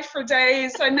a high for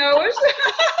days. I know it.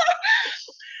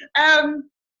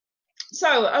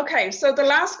 So the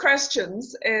last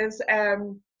questions is,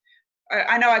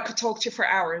 I know I could talk to you for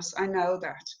hours. I know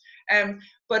that.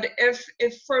 But if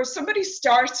for somebody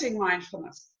starting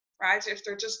mindfulness, right, if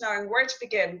they're just knowing where to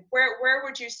begin, where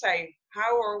would you say,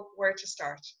 how or where to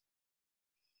start?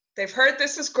 They've heard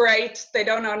this is great. They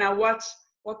don't know now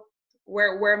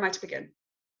where am I to begin?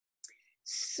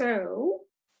 So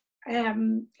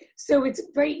it's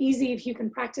very easy if you can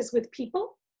practice with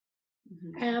people.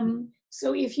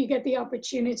 So if you get the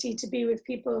opportunity to be with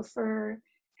people for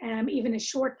even a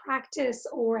short practice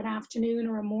or an afternoon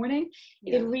or a morning,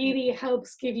 it really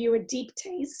helps give you a deep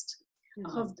taste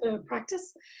of the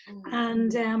practice.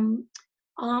 And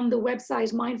on the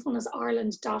website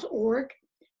mindfulnessireland.org,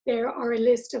 there are a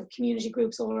list of community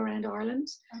groups all around Ireland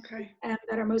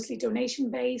that are mostly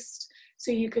donation based. So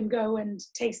you can go and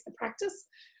taste the practice.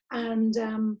 And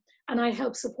I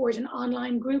help support an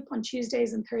online group on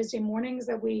Tuesdays and Thursday mornings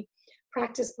that we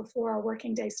practice before our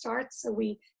working day starts. So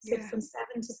we sit from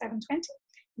 7 to 7:20,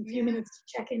 a few minutes to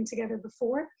check in together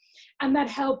before. And that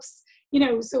helps,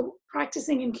 so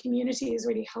practicing in community is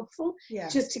really helpful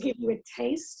just to give you a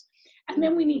taste. And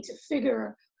then we need to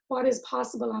figure what is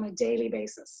possible on a daily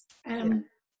basis. And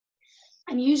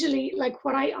usually, like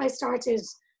what I started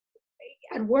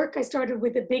at work, I started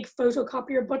with a big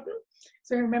photocopier button.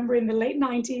 So I remember in the late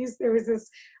 90s, there was this,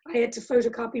 I had to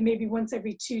photocopy maybe once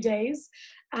every 2 days.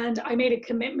 And I made a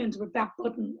commitment with that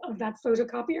button of that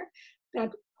photocopier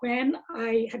that when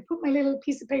I had put my little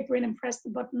piece of paper in and pressed the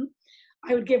button,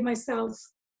 I would give myself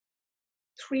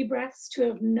 3 breaths to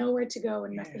have nowhere to go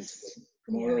and nothing to do.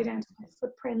 From all the way down to my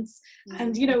footprints.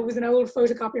 And, it was an old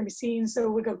photocopier machine, so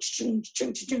we'd go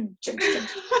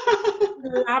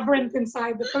labyrinth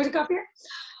inside the photocopier.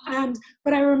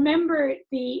 But I remember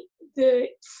the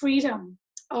freedom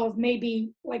of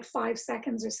maybe like 5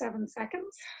 seconds or 7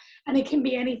 seconds. And it can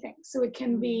be anything. So it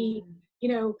can be,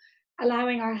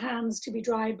 allowing our hands to be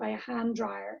dried by a hand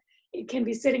dryer. It can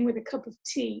be sitting with a cup of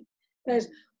tea. That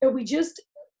we just,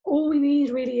 all we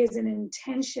need really is an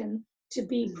intention to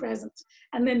be present.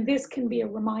 And then this can be a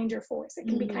reminder for us. It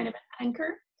can be kind of an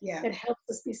anchor that helps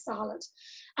us be solid.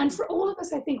 And for all of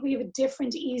us, I think we have a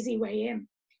different, easy way in.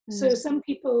 So some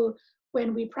people,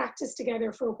 when we practice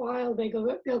together for a while,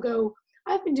 they'll go,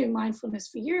 I've been doing mindfulness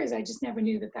for years. I just never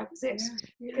knew that was it.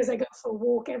 Because I go for a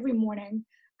walk every morning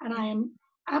and I am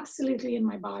absolutely in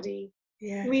my body,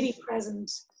 really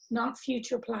present, not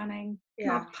future planning,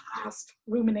 not past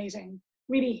ruminating,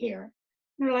 really here.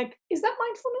 And they're like, is that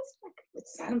mindfulness? Like, it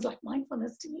sounds like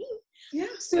mindfulness to me.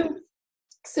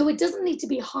 So it doesn't need to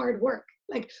be hard work.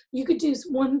 Like you could do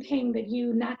one thing that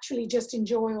you naturally just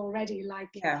enjoy already. Like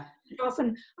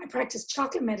often I practice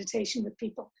chocolate meditation with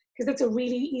people because that's a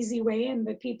really easy way in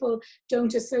that people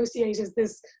don't associate as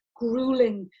this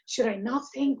grueling, should I not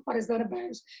think? What is that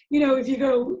about? If you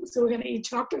go, so we're going to eat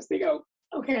chocolates, they go,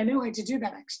 okay, I know how to do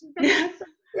that actually.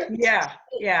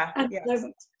 And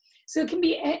pleasant. So it can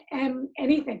be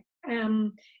anything.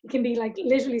 It can be like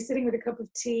literally sitting with a cup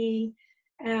of tea,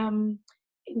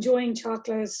 enjoying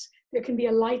chocolate. There can be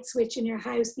a light switch in your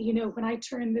house that, when I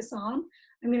turn this on,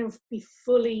 I'm going to be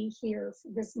fully here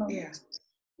for this moment.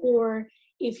 Or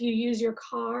if you use your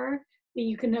car, that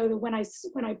you can know that when I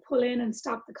pull in and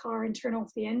stop the car and turn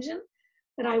off the engine,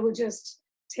 that I will just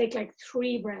take like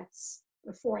 3 breaths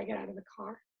before I get out of the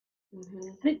car.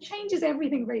 And it changes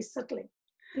everything very subtly.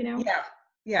 you know? Yeah,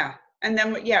 yeah. And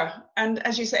then, yeah, and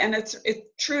as you say, and it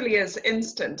truly is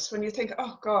instant when you think,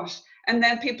 oh gosh, and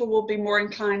then people will be more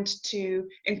inclined to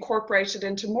incorporate it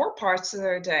into more parts of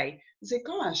their day. You say,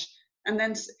 gosh, and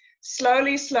then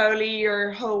slowly, slowly,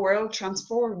 your whole world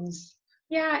transforms.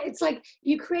 Yeah, it's like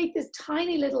you create this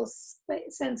tiny little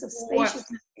sense of What?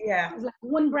 spaciousness, Yeah. like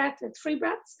one breath or three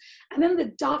breaths, and then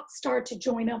the dots start to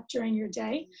join up during your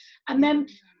day. And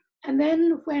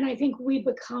then when I think we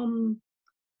become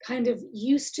kind of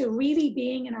used to really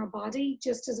being in our body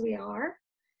just as we are,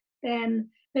 then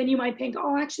you might think,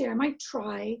 oh, actually, I might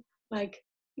try like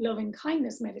loving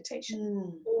kindness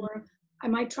meditation, or I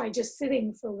might try just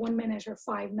sitting for 1 minute or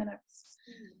 5 minutes.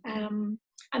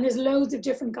 And there's loads of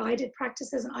different guided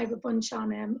practices, and I have a bunch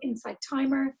on Insight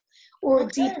Timer, or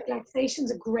deep relaxation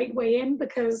is a great way in,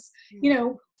 because you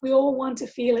know we all want to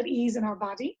feel at ease in our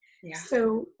body. Yeah.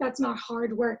 So that's not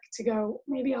hard work to go,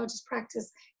 maybe I'll just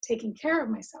practice taking care of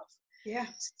myself. Yeah.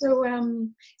 So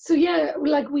yeah,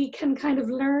 like we can kind of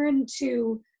learn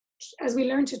to, as we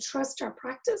learn to trust our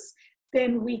practice,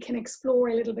 then we can explore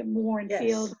a little bit more and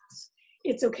feel that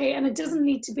it's okay. And it doesn't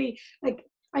need to be like,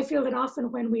 I feel that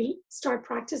often when we start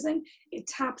practicing, it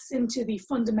taps into the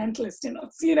fundamentalist in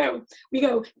us. You know, we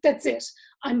go, that's it.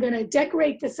 I'm going to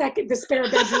decorate the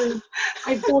spare bedroom.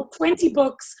 I've bought 20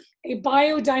 books, a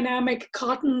biodynamic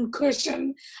cotton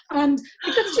cushion, and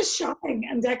like, that's just shopping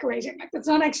and decorating. Like, that's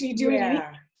not actually doing anything.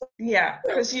 Yeah,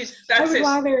 because I would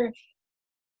rather.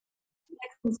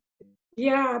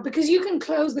 Yeah, because you can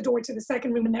close the door to the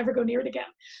second room and never go near it again.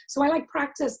 So I like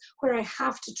practice where I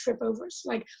have to trip over it.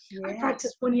 Like I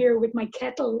practiced 1 year with my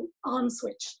kettle on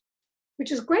switch,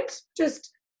 which is great.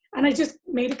 And I just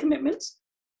made a commitment.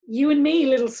 You and me,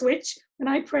 little switch. When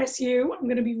I press you, I'm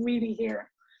going to be really here.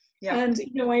 Yeah. And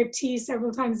you know, I have tea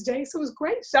several times a day, so it was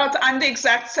great. I'm the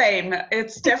exact same.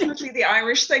 It's definitely the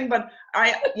Irish thing, but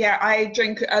I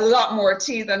drink a lot more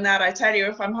tea than that, I tell you,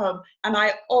 if I'm home, and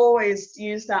I always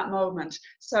use that moment.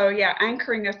 So yeah,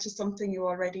 anchoring it to something you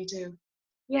already do.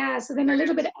 Yeah, so then a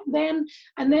little bit,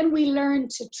 and then we learn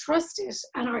to trust it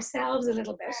and ourselves a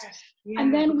little bit,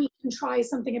 and then we can try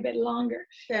something a bit longer.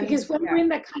 Because when we're in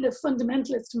that kind of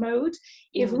fundamentalist mode,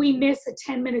 if we miss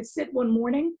a 10-minute sit one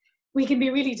morning, we can be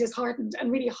really disheartened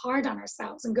and really hard on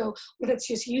ourselves and go, well, that's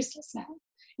just useless now.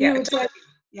 You know, it's like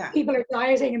people are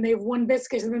dieting and they have one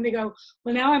biscuit and then they go,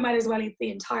 well, now I might as well eat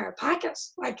the entire packet.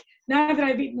 Like now that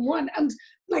I've eaten one, and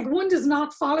like one does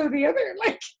not follow the other.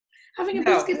 Like having a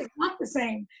biscuit is not the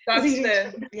same. That's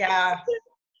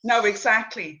no,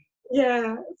 exactly.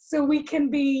 Yeah. So we can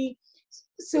be,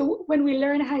 so when we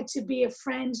learn how to be a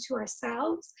friend to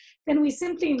ourselves, then we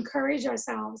simply encourage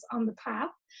ourselves on the path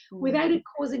without it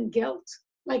causing guilt.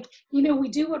 Like, you know, we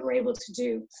do what we're able to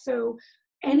do. So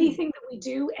anything that we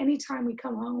do anytime we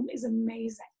come home is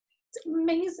amazing. It's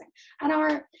amazing. And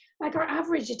our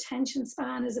average attention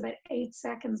span is about 8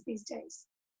 seconds these days.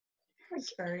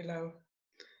 It's very low.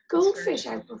 Goldfish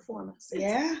outperform us. It's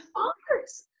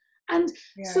bonkers. And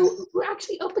so we're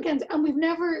actually up against, and we've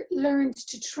never learned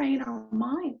to train our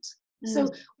mind. So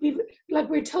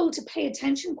we're told to pay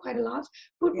attention quite a lot,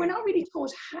 but we're not really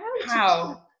taught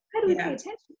how do we pay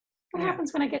attention? What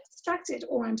happens when I get distracted,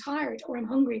 or I'm tired, or I'm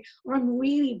hungry, or I'm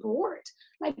really bored?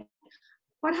 Like,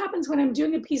 what happens when I'm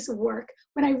doing a piece of work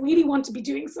when I really want to be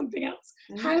doing something else?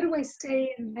 How do I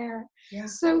stay in there?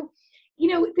 So, you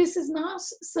know, this is not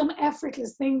some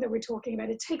effortless thing that we're talking about.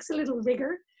 It takes a little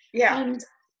rigor. And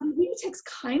it really takes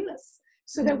kindness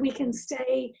so that we can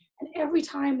stay. And every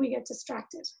time we get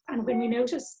distracted, and when we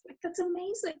notice, like, that's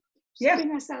amazing. Just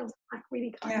bring ourselves back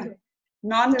really kindly.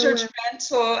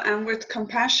 Non-judgmental and with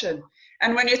compassion.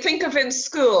 And when you think of in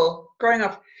school, growing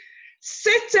up,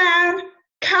 sit down,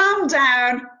 calm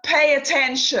down, pay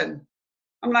attention.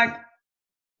 I'm like,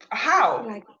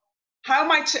 how? How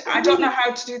am I don't know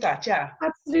how to do that,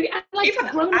 Absolutely. And like, even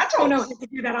grown-ups don't know how to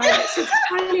do that either. So it's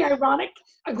highly ironic,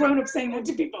 a grown-up saying that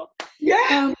to people.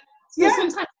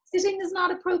 Sometimes sitting is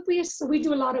not appropriate. So we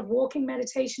do a lot of walking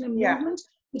meditation and movement,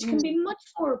 which can be much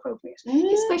more appropriate,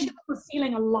 especially if we're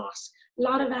feeling a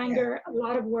lot of anger, a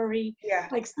lot of worry.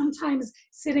 Like sometimes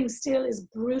sitting still is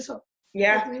brutal,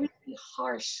 like really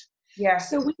harsh.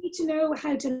 So we need to know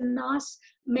how to not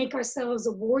make ourselves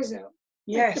a war zone.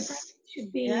 Like the breath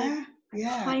should be a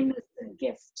kindness and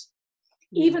gift,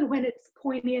 even when it's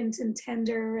poignant and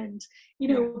tender and, you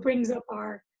know, brings up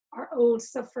our old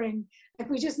suffering. Like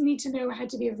we just need to know how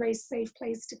to be a very safe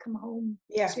place to come home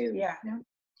to. You know?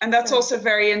 And that's also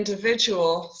very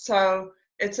individual. So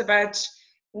it's about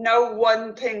no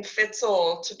one thing fits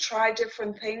all, to try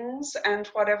different things and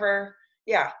whatever,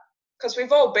 because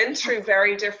we've all been through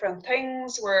very different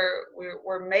things.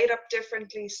 We're made up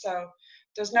differently. So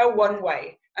There's no one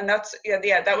way. And that's,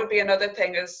 yeah, that would be another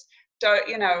thing is,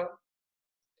 you know,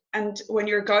 and when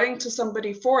you're going to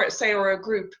somebody for it, say, or a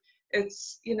group,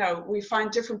 it's, you know, we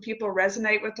find different people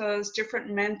resonate with us, different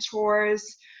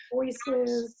mentors.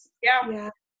 Voices. Yeah.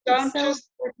 Don't so just,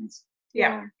 important.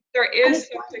 yeah. There is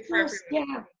something for everyone.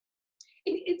 Yeah.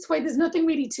 It's why there's nothing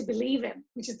really to believe in,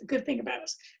 which is the good thing about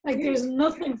it. Like there's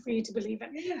nothing for you to believe in.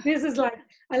 Yeah. This is like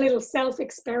a little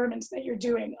self-experiment that you're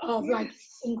doing of like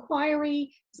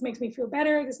inquiry. This makes me feel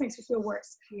better. This makes me feel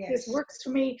worse. This works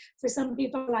for me. For some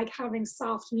people, like having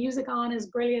soft music on is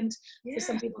brilliant. For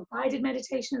some people, guided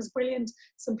meditation is brilliant.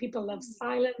 Some people love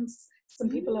silence. Some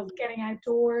people love getting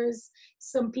outdoors.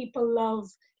 Some people love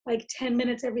like 10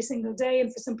 minutes every single day.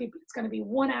 And for some people, it's going to be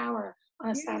 1 hour on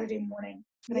a Saturday morning.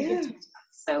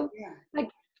 So like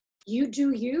you do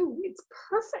you. It's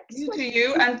perfect. You do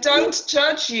you, and don't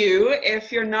judge you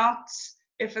if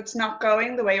it's not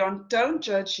going the way you want. Don't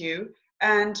judge you,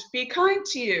 and be kind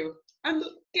to you, and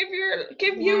give you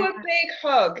a big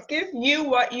hug. Give you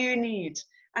what you need,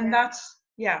 and that's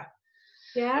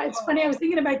it's funny. I was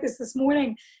thinking about this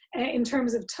morning in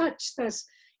terms of touch. That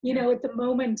you know, at the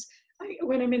moment,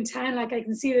 when I'm in town, like I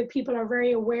can see that people are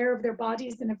very aware of their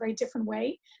bodies in a very different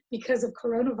way because of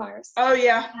coronavirus. Oh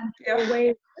yeah,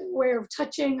 aware of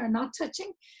touching or not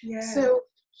touching. So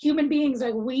human beings,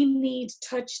 like we need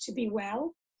touch to be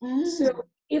well. So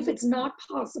if it's not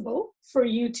possible for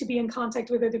you to be in contact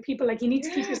with other people, like you need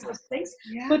to keep yourself safe,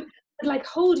 but like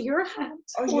hold your hand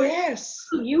or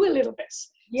you a little bit.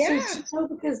 So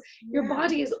because your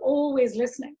body is always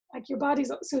listening. Like your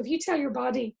body's, so if you tell your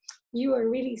body you are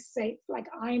really safe, like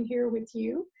I'm here with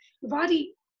you, your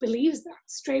body believes that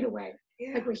straight away.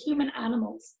 Like we're human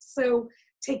animals. So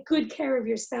take good care of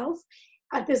yourself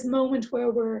at this moment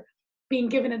where we're being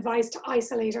given advice to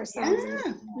isolate ourselves.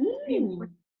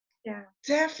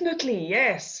 Definitely,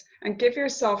 yes. And give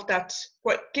yourself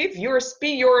be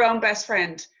your own best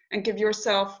friend and give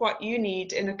yourself what you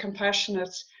need in a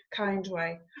compassionate, kind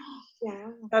way.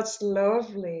 That's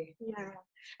lovely.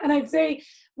 And I'd say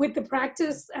with the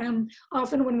practice,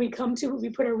 often when we come to it, we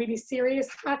put our really serious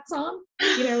hats on,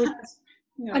 you know,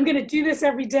 I'm going to do this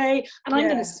every day and I'm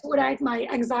going to sort out my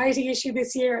anxiety issue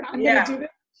this year and I'm going to do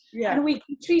this. And we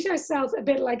can treat ourselves a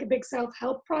bit like a big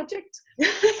self-help project. You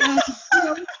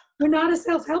know, we're not a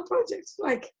self-help project.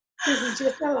 Like this is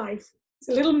just our life. It's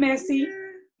a little messy.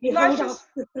 We hold off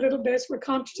a little bit. We're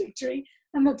contradictory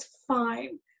and that's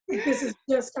fine. Like, this is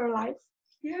just our life.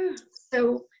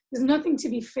 So there's nothing to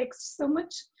be fixed so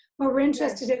much. What we're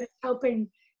interested in is helping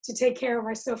to take care of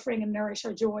our suffering and nourish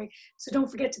our joy. So don't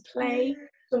forget to play.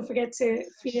 Don't forget to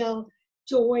feel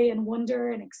joy and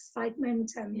wonder and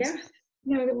excitement and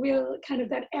you know, the real kind of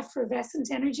that effervescent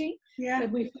energy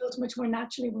that we felt much more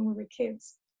naturally when we were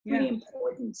kids. Really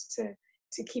important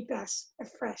to keep that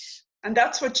fresh. And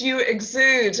that's what you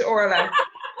exude, Orla.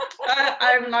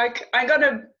 I'm like, I'm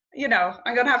gonna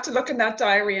have to look in that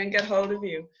diary and get hold of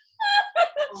you.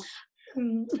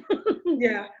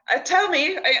 Tell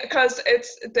me, because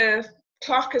it's the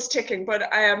clock is ticking, but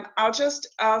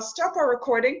I'll stop our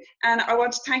recording, and I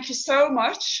want to thank you so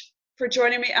much for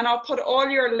joining me, and I'll put all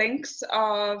your links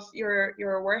of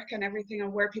your work and everything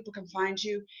and where people can find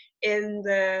you in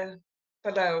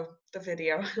below the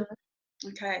video.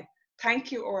 Okay.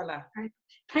 Thank you, Orla.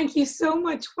 Thank you so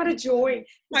much. What a joy.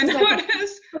 I know it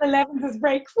is. 11th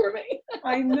break for me.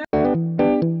 I know.